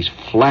 and she had these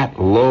flat,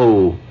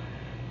 low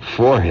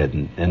forehead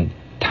and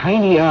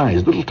tiny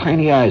eyes, little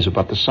tiny eyes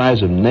about the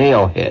size of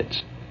nail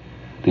heads.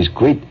 These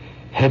great,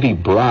 heavy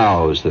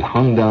brows that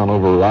hung down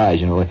over her eyes,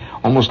 you know,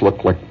 almost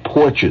looked like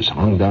porches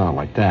hung down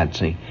like that,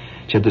 see?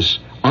 She had this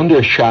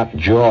undershot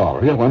jaw,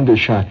 real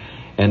undershot,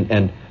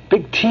 and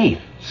big teeth,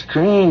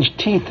 strange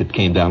teeth that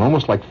came down,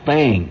 almost like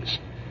fangs.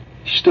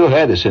 She still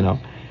had this, you know.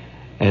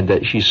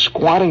 And she's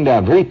squatting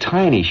down, very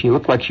tiny. She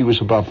looked like she was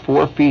about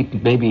 4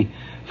 feet, maybe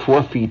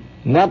 4 feet,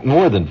 not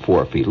more than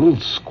 4 feet, little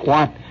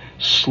squat,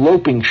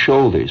 sloping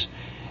shoulders.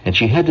 And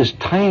she had this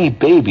tiny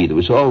baby that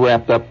was all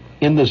wrapped up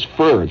in this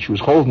fur, and she was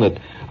holding it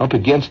up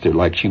against her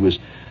like she was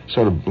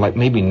sort of like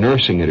maybe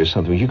nursing it or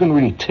something. You couldn't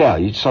really tell.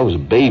 You saw it was a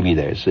baby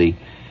there, see?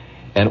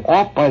 And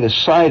off by the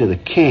side of the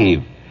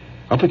cave,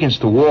 up against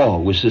the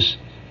wall, was this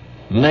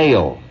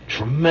male,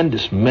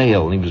 tremendous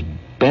male, and he was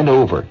bent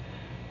over.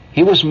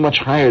 He wasn't much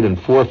higher than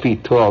 4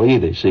 feet tall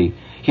either, see?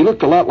 He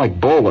looked a lot like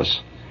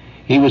Bolus.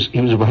 He was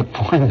about,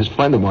 this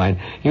friend of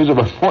mine, he was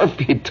about 4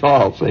 feet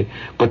tall, see?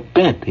 But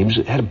bent. He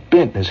had a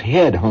bent, his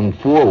head hung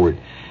forward.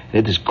 He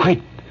had these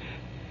great,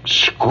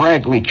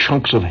 scraggly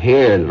chunks of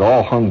hair that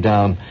all hung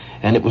down,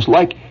 and it was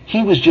like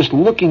he was just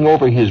looking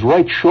over his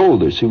right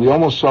shoulder. See, we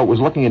almost saw it was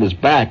looking at his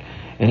back,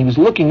 and he was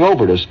looking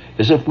over at us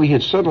as if we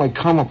had suddenly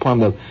come upon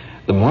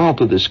the mouth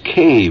of this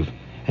cave,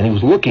 and he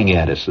was looking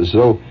at us as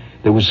though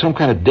there was some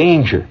kind of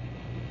danger.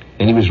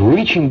 And he was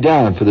reaching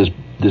down for this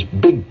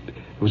big,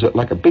 it was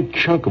like a big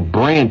chunk of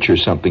branch or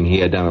something he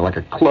had down there, like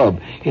a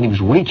club, and he was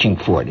reaching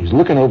for it. He was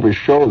looking over his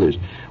shoulders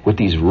with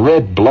these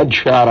red,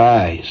 bloodshot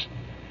eyes.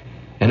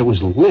 And it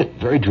was lit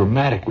very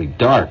dramatically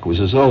dark. It was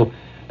as though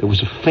there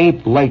was a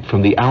faint light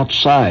from the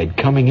outside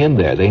coming in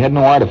there. They had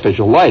no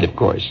artificial light, of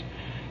course.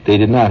 They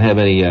did not have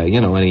any,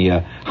 any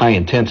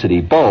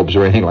high-intensity bulbs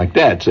or anything like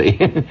that, see?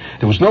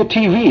 There was no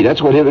TV.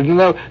 That's what it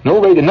was.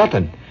 No radio,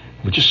 nothing.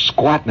 They were just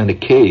squatting in a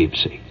cave,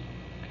 see?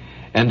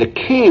 And the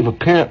cave,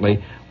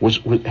 apparently,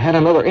 had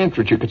another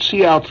entrance. You could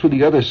see out through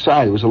the other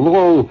side. There was a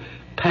low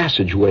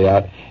passageway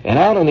out. And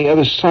out on the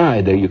other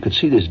side there, you could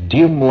see this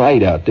dim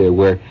light out there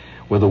where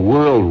the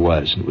world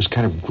was. And it was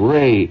kind of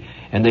gray.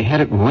 And they had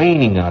it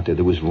raining out there.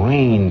 There was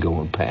rain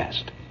going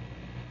past.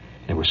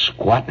 They were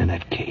squatting in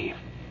that cave.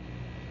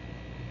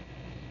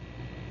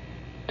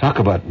 Talk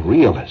about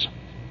realism.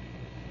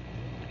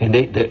 And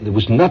there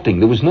was nothing.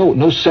 There was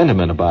no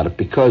sentiment about it,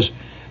 because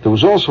there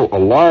was also a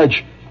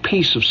large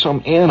piece of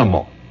some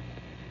animal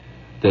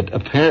that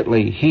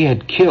apparently he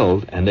had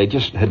killed, and they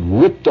just had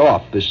ripped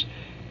off this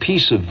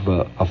piece of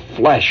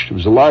flesh. It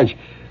was a large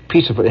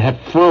piece of it. It had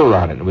fur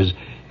on it. It was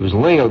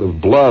laying out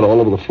with blood all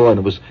over the floor, and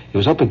it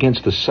was up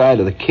against the side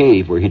of the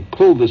cave where he'd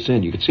pulled this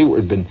in. You could see where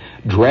it had been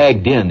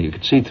dragged in. You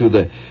could see through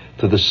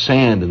the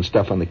sand and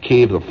stuff on the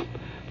cave,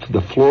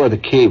 the floor of the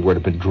cave where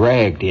it had been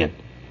dragged in.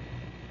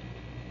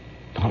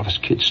 All of us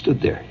kids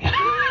stood there.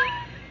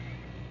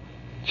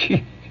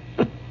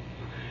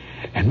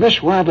 And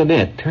Miss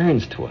Robinette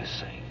turns to us,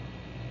 saying,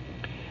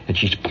 and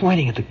she's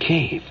pointing at the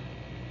cave,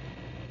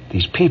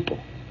 these people.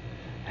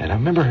 And I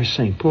remember her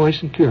saying,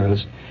 boys and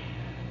girls,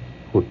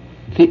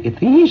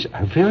 these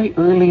are very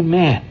early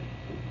men.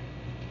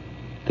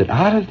 That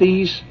out of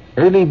these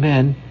early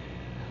men,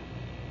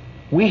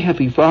 we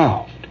have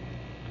evolved.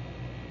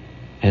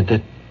 And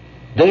that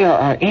they are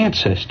our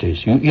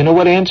ancestors. You know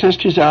what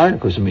ancestors are?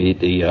 Of course,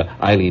 the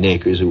Eileen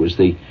Akers, who was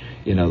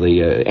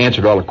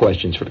answered all the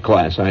questions for the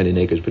class, Eileen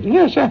Akers. But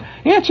yes,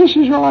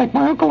 ancestors are like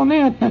my uncle and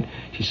aunt.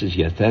 She says,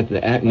 yes,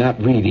 that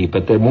not really,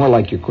 but they're more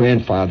like your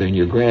grandfather and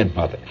your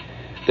grandmother.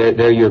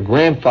 They're your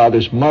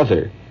grandfather's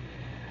mother.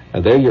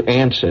 They're your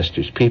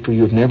ancestors, people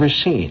you've never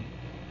seen.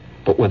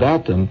 But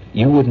without them,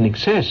 you wouldn't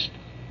exist.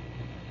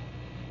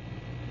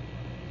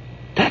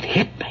 That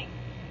hit me.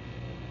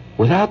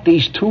 Without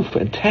these two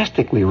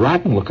fantastically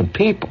rotten-looking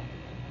people,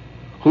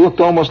 who looked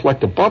almost like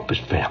the Bumpus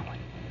family,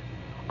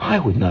 I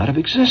would not have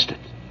existed.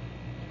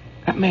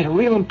 That made a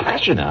real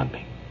impression on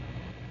me.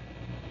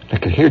 I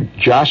could hear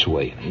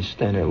Joshua, he's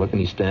standing there looking,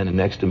 he's standing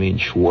next to me, and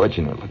Schwartz,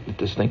 looking at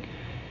this thing.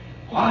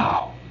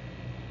 Wow.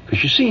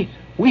 Because you see,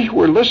 we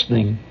were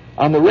listening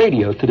on the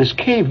radio to this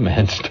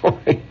caveman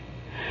story.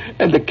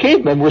 And the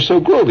cavemen were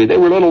so groovy. They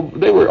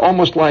were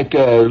almost like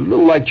Joe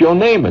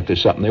Namath or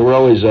something. They were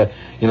always,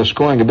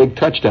 scoring a big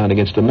touchdown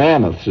against the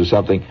mammoths or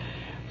something.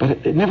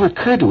 But it never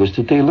occurred to us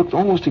that they looked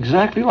almost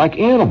exactly like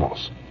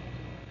animals.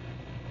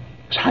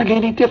 There's hardly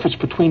any difference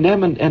between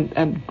them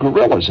and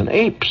gorillas and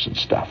apes and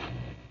stuff.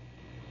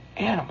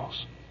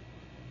 Animals.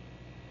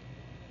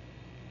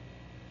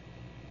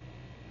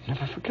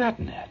 Never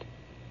forgotten that.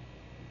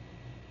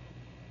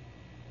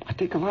 I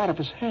think a lot of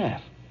us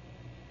have.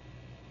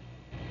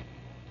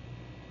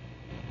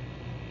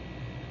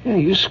 You know,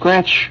 you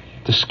scratch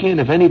the skin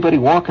of anybody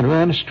walking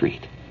around the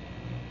street,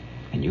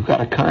 and you got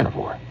a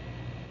carnivore.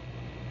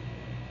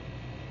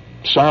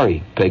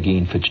 Sorry,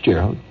 Peggy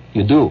Fitzgerald,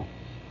 you do.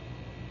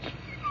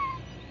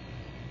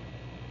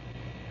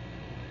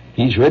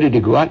 He's ready to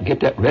go out and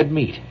get that red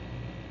meat,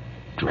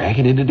 drag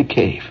it into the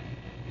cave.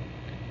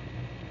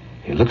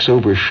 He looks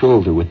over his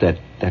shoulder with that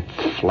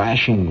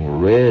flashing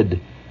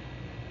red,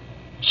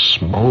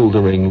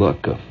 smoldering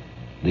look of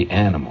the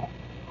animal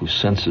who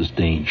senses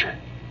danger.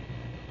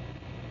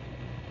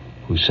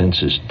 Who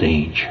senses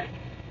danger.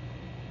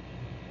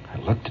 I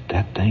looked at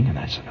that thing and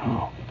I said,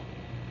 oh,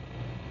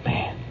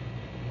 man.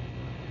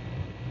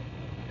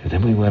 And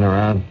then we went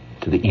around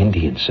to the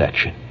Indian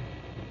section.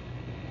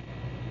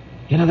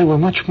 You know, they were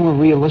much more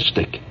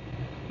realistic.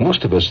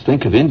 Most of us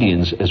think of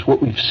Indians as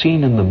what we've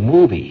seen in the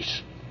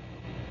movies.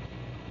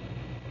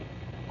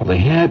 Well, they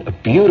had a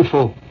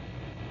beautiful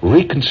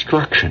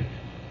reconstruction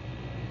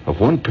of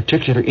one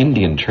particular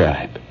Indian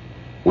tribe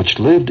which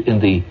lived in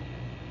the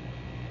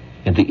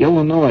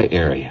Illinois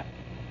area.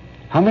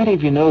 How many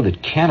of you know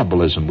that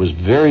cannibalism was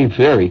very,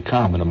 very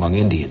common among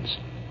Indians?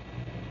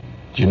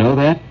 Do you know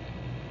that?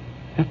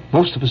 Yeah,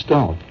 most of us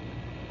don't.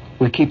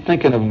 We keep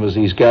thinking of them as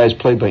these guys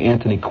played by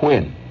Anthony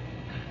Quinn.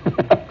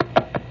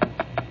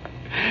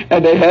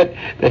 And they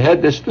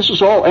had this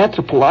was all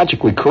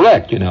anthropologically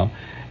correct, you know.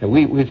 And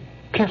we've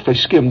carefully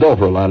skimmed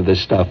over a lot of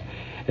this stuff.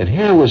 And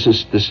here was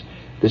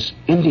this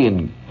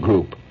Indian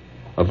group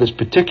of this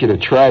particular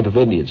tribe of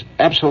Indians,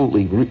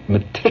 absolutely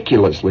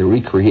meticulously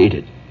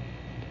recreated.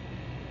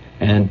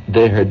 And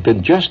there had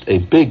been just a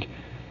big,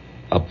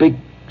 what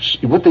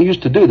they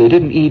used to do, they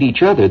didn't eat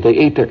each other, they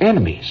ate their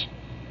enemies.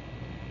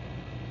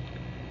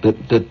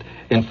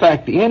 In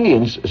fact, the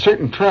Indians,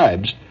 certain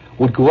tribes,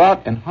 would go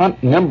out and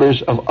hunt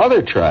members of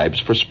other tribes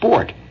for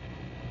sport.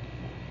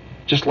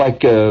 Just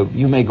like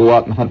you may go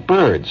out and hunt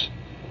birds.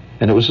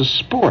 And it was a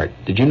sport.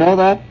 Did you know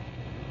that?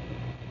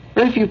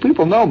 Very few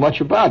people know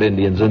much about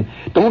Indians, and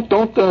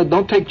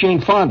don't take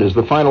Jane Fonda as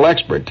the final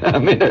expert. I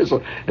mean, there's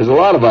a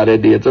lot about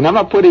Indians, and I'm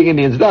not putting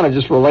Indians down. I'm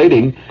just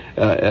relating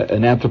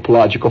an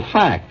anthropological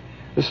fact.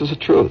 This is the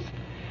truth,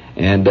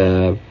 and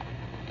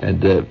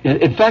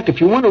in fact,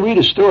 if you want to read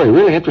a story, a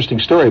really interesting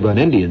story about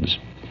Indians,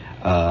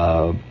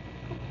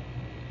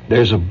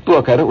 there's a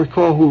book. I don't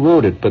recall who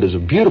wrote it, but it's a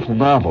beautiful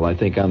novel, I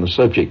think, on the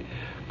subject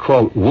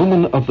called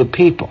 "Woman of the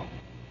People."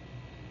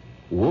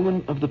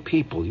 Woman of the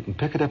People. You can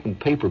pick it up in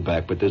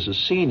paperback, but there's a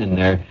scene in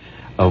there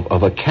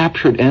of a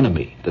captured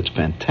enemy that's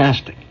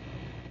fantastic.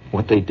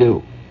 What they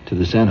do to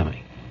this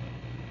enemy.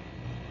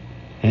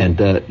 And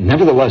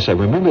nevertheless, I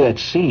remember that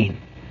scene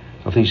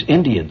of these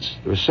Indians.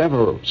 There were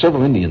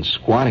several Indians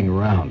squatting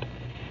around,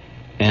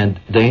 and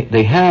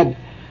they had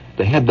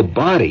the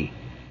body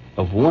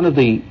of one of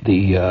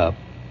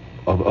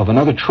of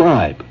another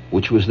tribe,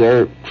 which was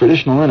their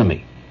traditional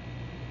enemy,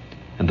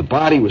 and the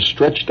body was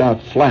stretched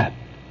out flat.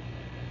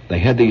 They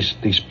had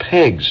these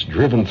pegs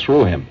driven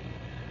through him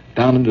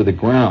down into the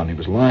ground. He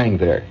was lying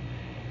there,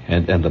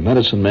 and the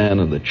medicine man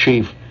and the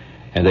chief,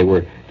 and they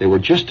were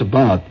just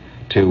about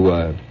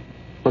to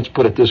let's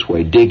put it this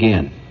way, dig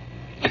in.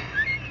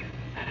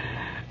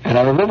 And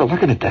I remember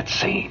looking at that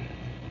scene,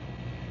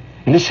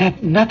 and this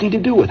had nothing to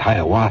do with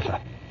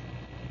Hiawatha.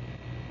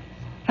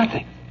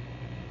 Nothing.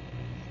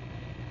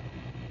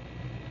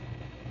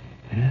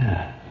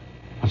 Yeah.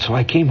 And so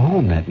I came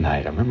home that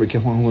night. I remember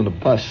getting home on the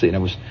bus, and I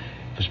was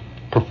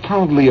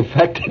profoundly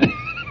affected.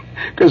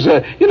 Because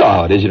you know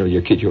how it is, you know,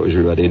 your kids, you always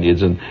read about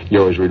Indians, and you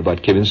always read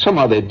about cavemen.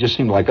 Somehow they just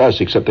seem like us,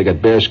 except they got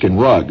bearskin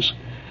rugs.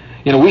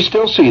 You know, we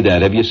still see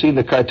that. Have you seen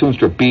the cartoon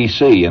strip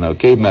BC? You know,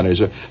 cavemen are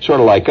sort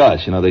of like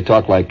us. You know, they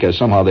talk like,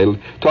 somehow they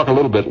talk a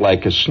little bit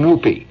like a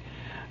Snoopy.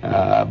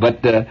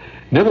 But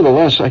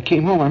nevertheless, I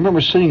came home. I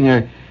remember sitting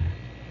there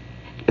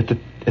at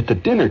the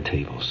dinner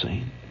table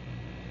saying,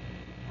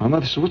 my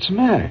mother said, "What's the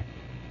matter?"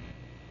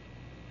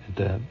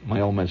 And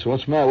my old man said,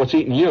 "What's the matter? What's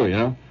eating you, you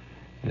know?"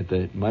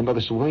 My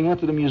mother said, "Well, he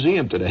went to the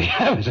museum today."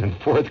 I was in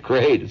 4th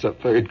grade. It's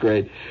up 3rd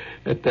grade.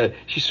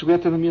 She said, "We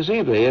went to the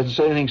museum today. He hasn't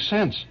said anything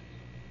since."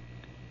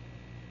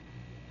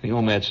 The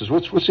old man says,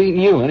 What's eating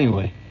you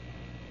anyway?"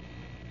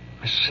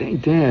 I say,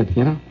 "Dad,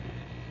 you know,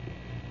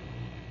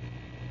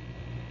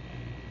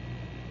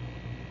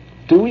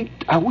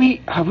 are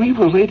we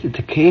related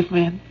to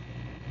cavemen?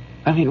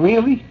 I mean,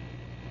 really?"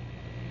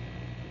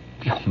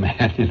 The old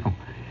man, you know,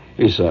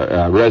 he's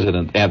a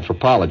resident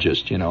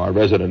anthropologist, you know, our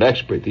resident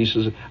expert. He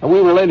says, "Are we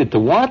related to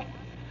what?"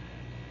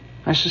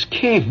 I says,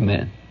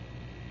 "Cavemen.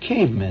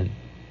 Cavemen."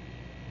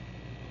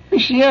 He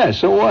says, "Yeah,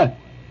 so what?"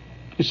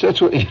 He said,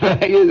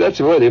 that's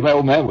what my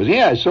old man was.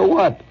 "Yeah, so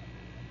what?"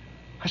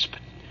 I said,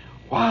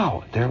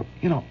 "Wow, they're,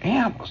 you know,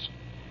 animals.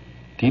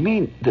 Do you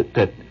mean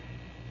that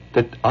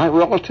that our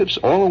relatives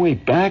all the way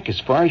back as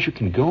far as you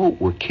can go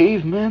were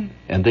cavemen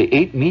and they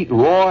ate meat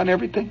raw and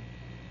everything?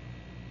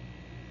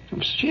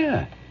 I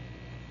said,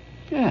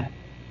 yeah,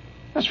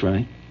 that's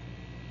right.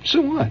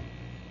 So what?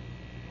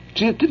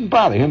 See, it didn't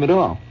bother him at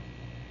all.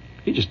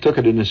 He just took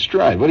it in his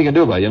stride. What are you going to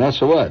do about it,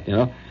 So what,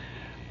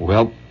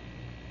 Well,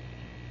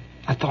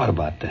 I thought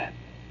about that.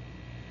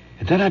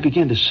 And then I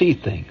began to see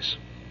things.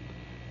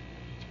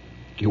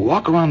 You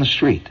walk around the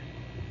street.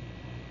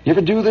 You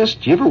ever do this?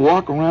 Do you ever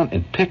walk around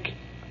and pick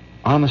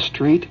on the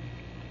street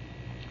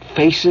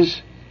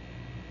faces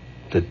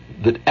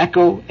that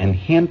echo and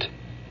hint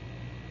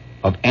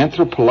of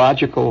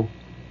anthropological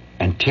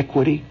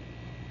antiquity?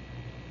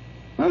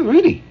 Well,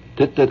 really,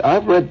 that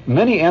I've read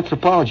many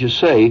anthropologists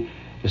say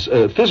is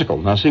physical.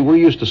 Now, see, we're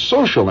used to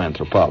social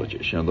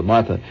anthropologists,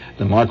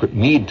 the Margaret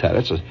Mead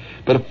type.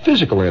 But a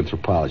physical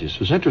anthropologist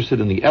who's interested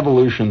in the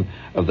evolution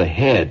of the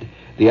head,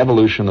 the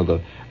evolution of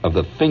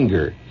the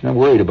finger. He's not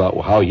worried about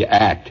how you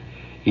act.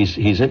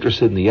 He's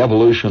interested in the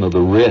evolution of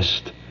the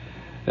wrist,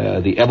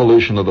 the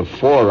evolution of the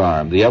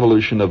forearm, the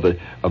evolution of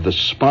the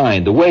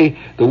spine. The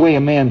way a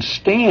man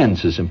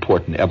stands is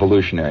important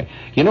evolutionary.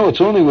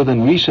 It's only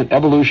within recent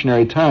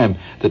evolutionary time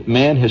that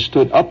man has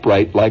stood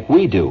upright like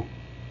we do.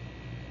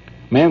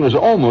 Man was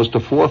almost a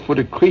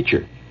 4-footed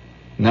creature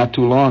not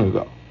too long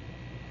ago.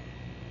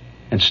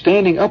 And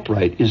standing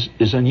upright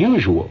is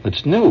unusual.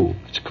 It's new.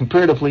 It's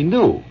comparatively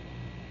new.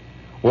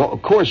 Well,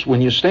 of course,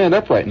 when you stand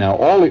upright now,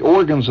 all the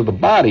organs of the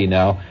body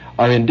now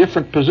are in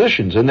different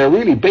positions, and they're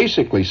really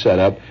basically set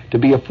up to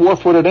be a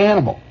 4-footed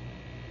animal.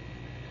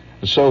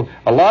 And so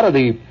a lot of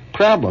the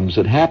problems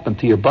that happen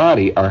to your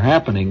body are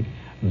happening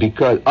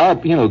because,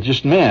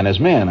 just man,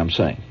 I'm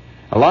saying.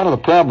 A lot of the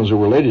problems are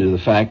related to the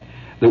fact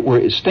that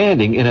we're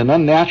standing in an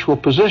unnatural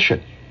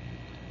position.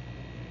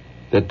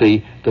 That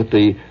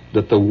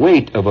the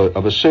weight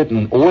of a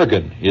certain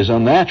organ is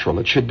unnatural.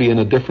 It should be in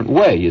a different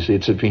way. You see,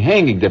 it's if you're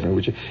hanging different.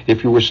 Which,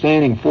 if you were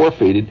standing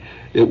 4-feeted,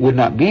 it would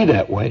not be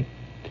that way.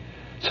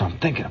 So I'm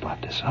thinking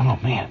about this. Oh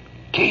man,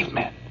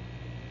 cavemen.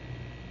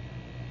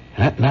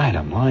 And at night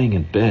I'm lying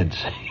in bed,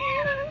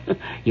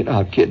 you know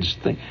how kids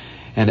think,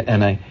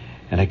 and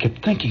I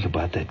kept thinking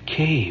about that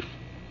cave,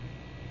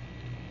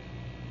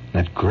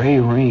 that gray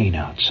rain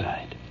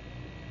outside,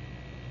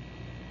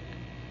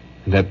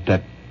 and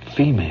that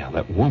female,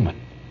 that woman,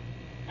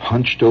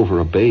 hunched over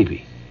a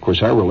baby. Of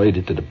course, I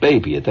related to the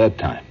baby at that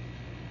time.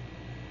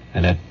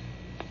 And that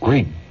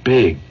great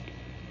big,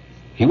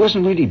 he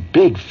wasn't really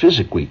big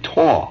physically,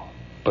 tall,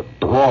 but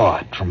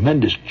broad,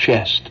 tremendous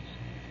chest.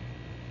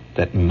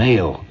 That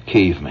male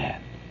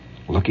caveman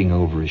looking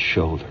over his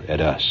shoulder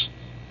at us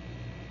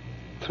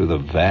through the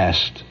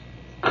vast,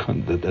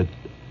 the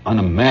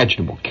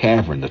unimaginable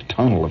cavern, the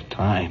tunnel of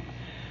time.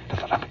 I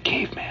thought, I'm a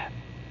caveman.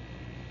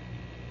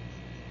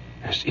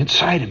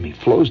 Inside of me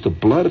flows the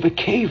blood of a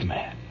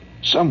caveman.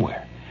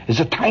 Somewhere. There's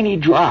a tiny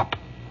drop.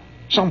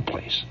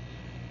 Someplace.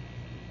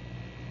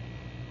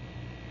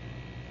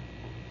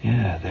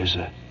 Yeah, there's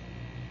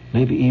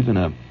maybe even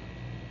a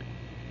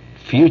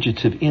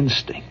fugitive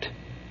instinct.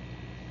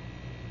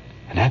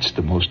 And that's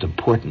the most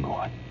important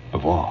one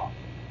of all.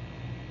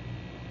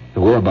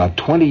 That we're about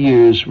 20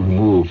 years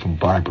removed from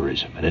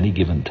barbarism at any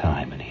given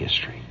time in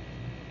history.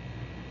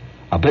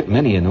 I bet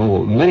many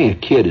a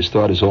kid has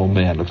thought his old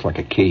man looks like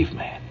a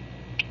caveman.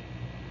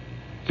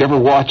 Have you ever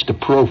watched a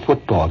pro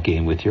football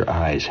game with your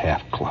eyes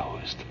half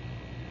closed?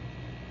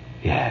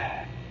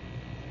 Yeah.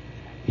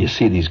 You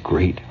see these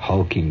great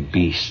hulking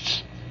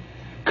beasts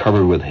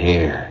covered with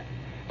hair,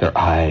 their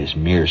eyes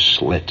mere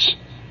slits.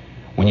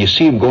 When you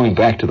see them going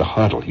back to the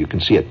huddle, you can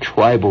see a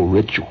tribal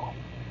ritual.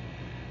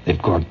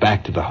 They've gone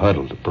back to the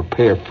huddle to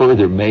prepare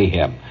further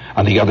mayhem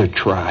on the other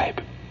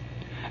tribe.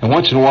 And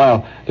once in a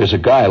while, there's a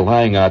guy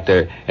lying out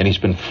there, and he's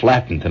been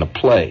flattened in a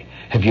play.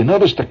 Have you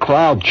noticed the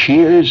crowd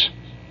cheers?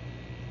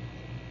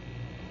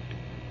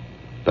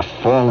 The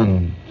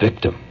fallen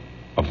victim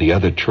of the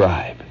other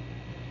tribe.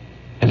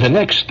 And the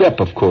next step,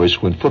 of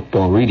course, when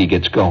football really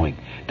gets going,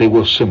 they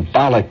will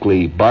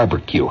symbolically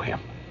barbecue him.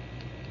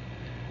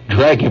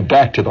 Drag him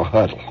back to the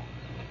huddle.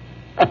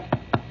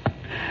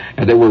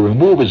 And they will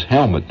remove his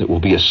helmet that will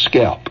be a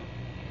scalp.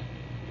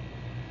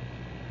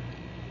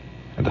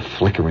 And the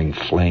flickering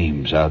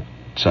flames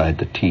outside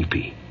the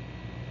teepee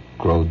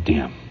grow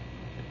dim.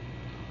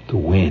 The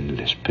wind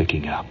is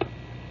picking up,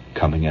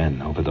 coming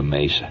in over the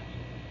mesa.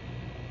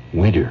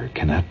 Winter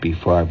cannot be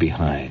far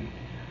behind,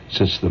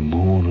 since the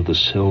moon of the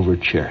silver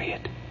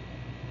chariot,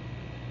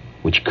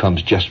 which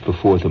comes just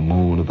before the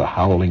moon of the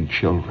howling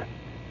children,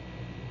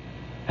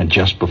 and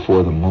just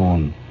before the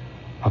moon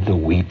of the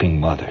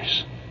weeping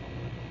mothers,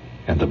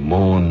 and the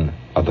moon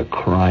of the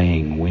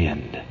crying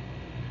wind.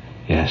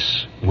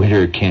 Yes,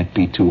 winter can't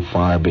be too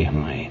far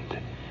behind.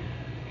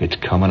 It's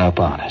coming up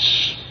on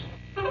us.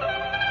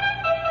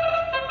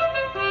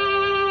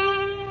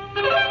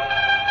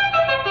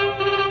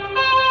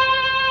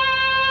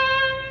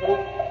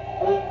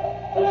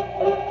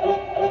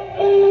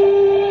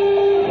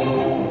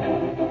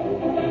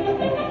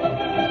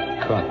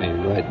 Caught me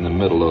right in the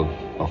middle of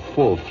a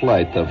full flight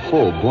quite the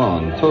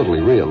full-blown,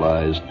 totally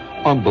realized,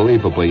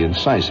 unbelievably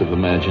incisive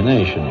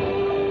imagination.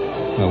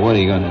 Well, what are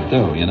you going to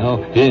do, you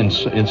know?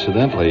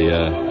 Incidentally,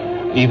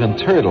 even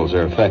turtles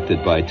are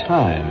affected by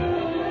time.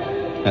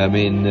 I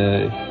mean,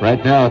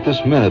 right now at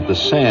this minute, the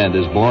sand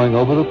is blowing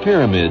over the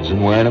pyramids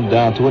and wearing them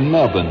down to a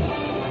nubbin.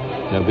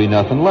 There'll be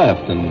nothing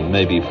left in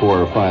maybe 4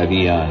 or 5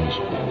 eons.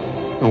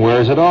 And where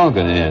is it all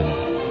going to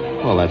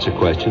end? Well, that's a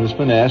question that's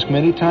been asked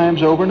many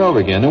times over and over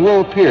again, and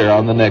will appear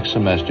on the next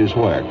semester's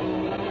work.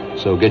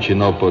 So get your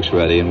notebooks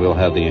ready, and we'll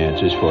have the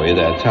answers for you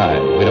that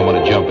time. We don't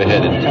want to jump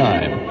ahead in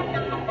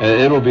time.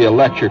 It'll be a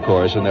lecture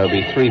course, and there'll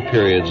be 3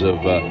 periods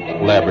of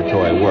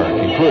laboratory work,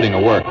 including a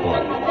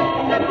workbook.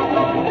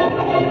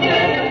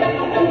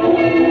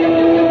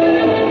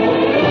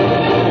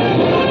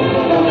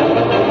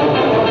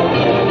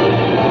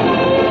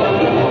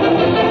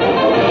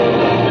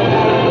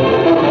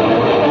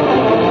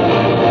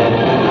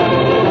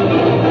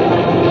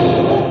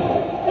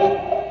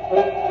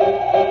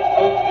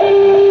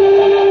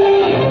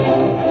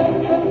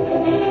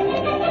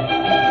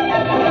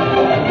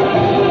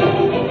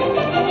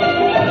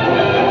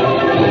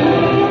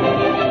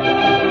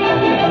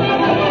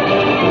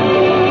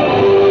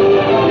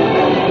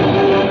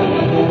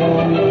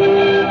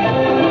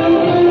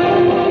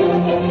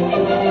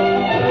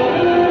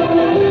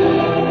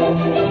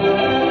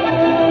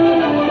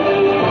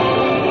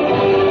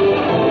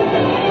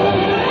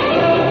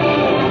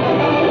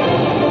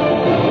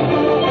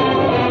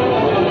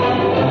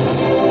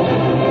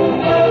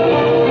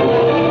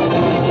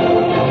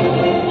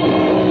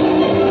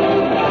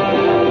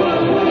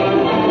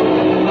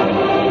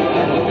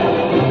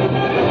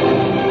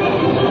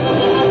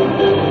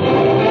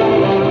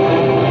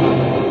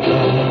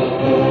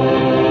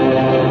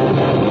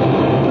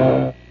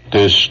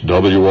 This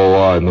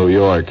WOR New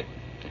York.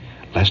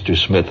 Lester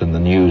Smith in the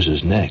news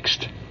is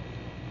next.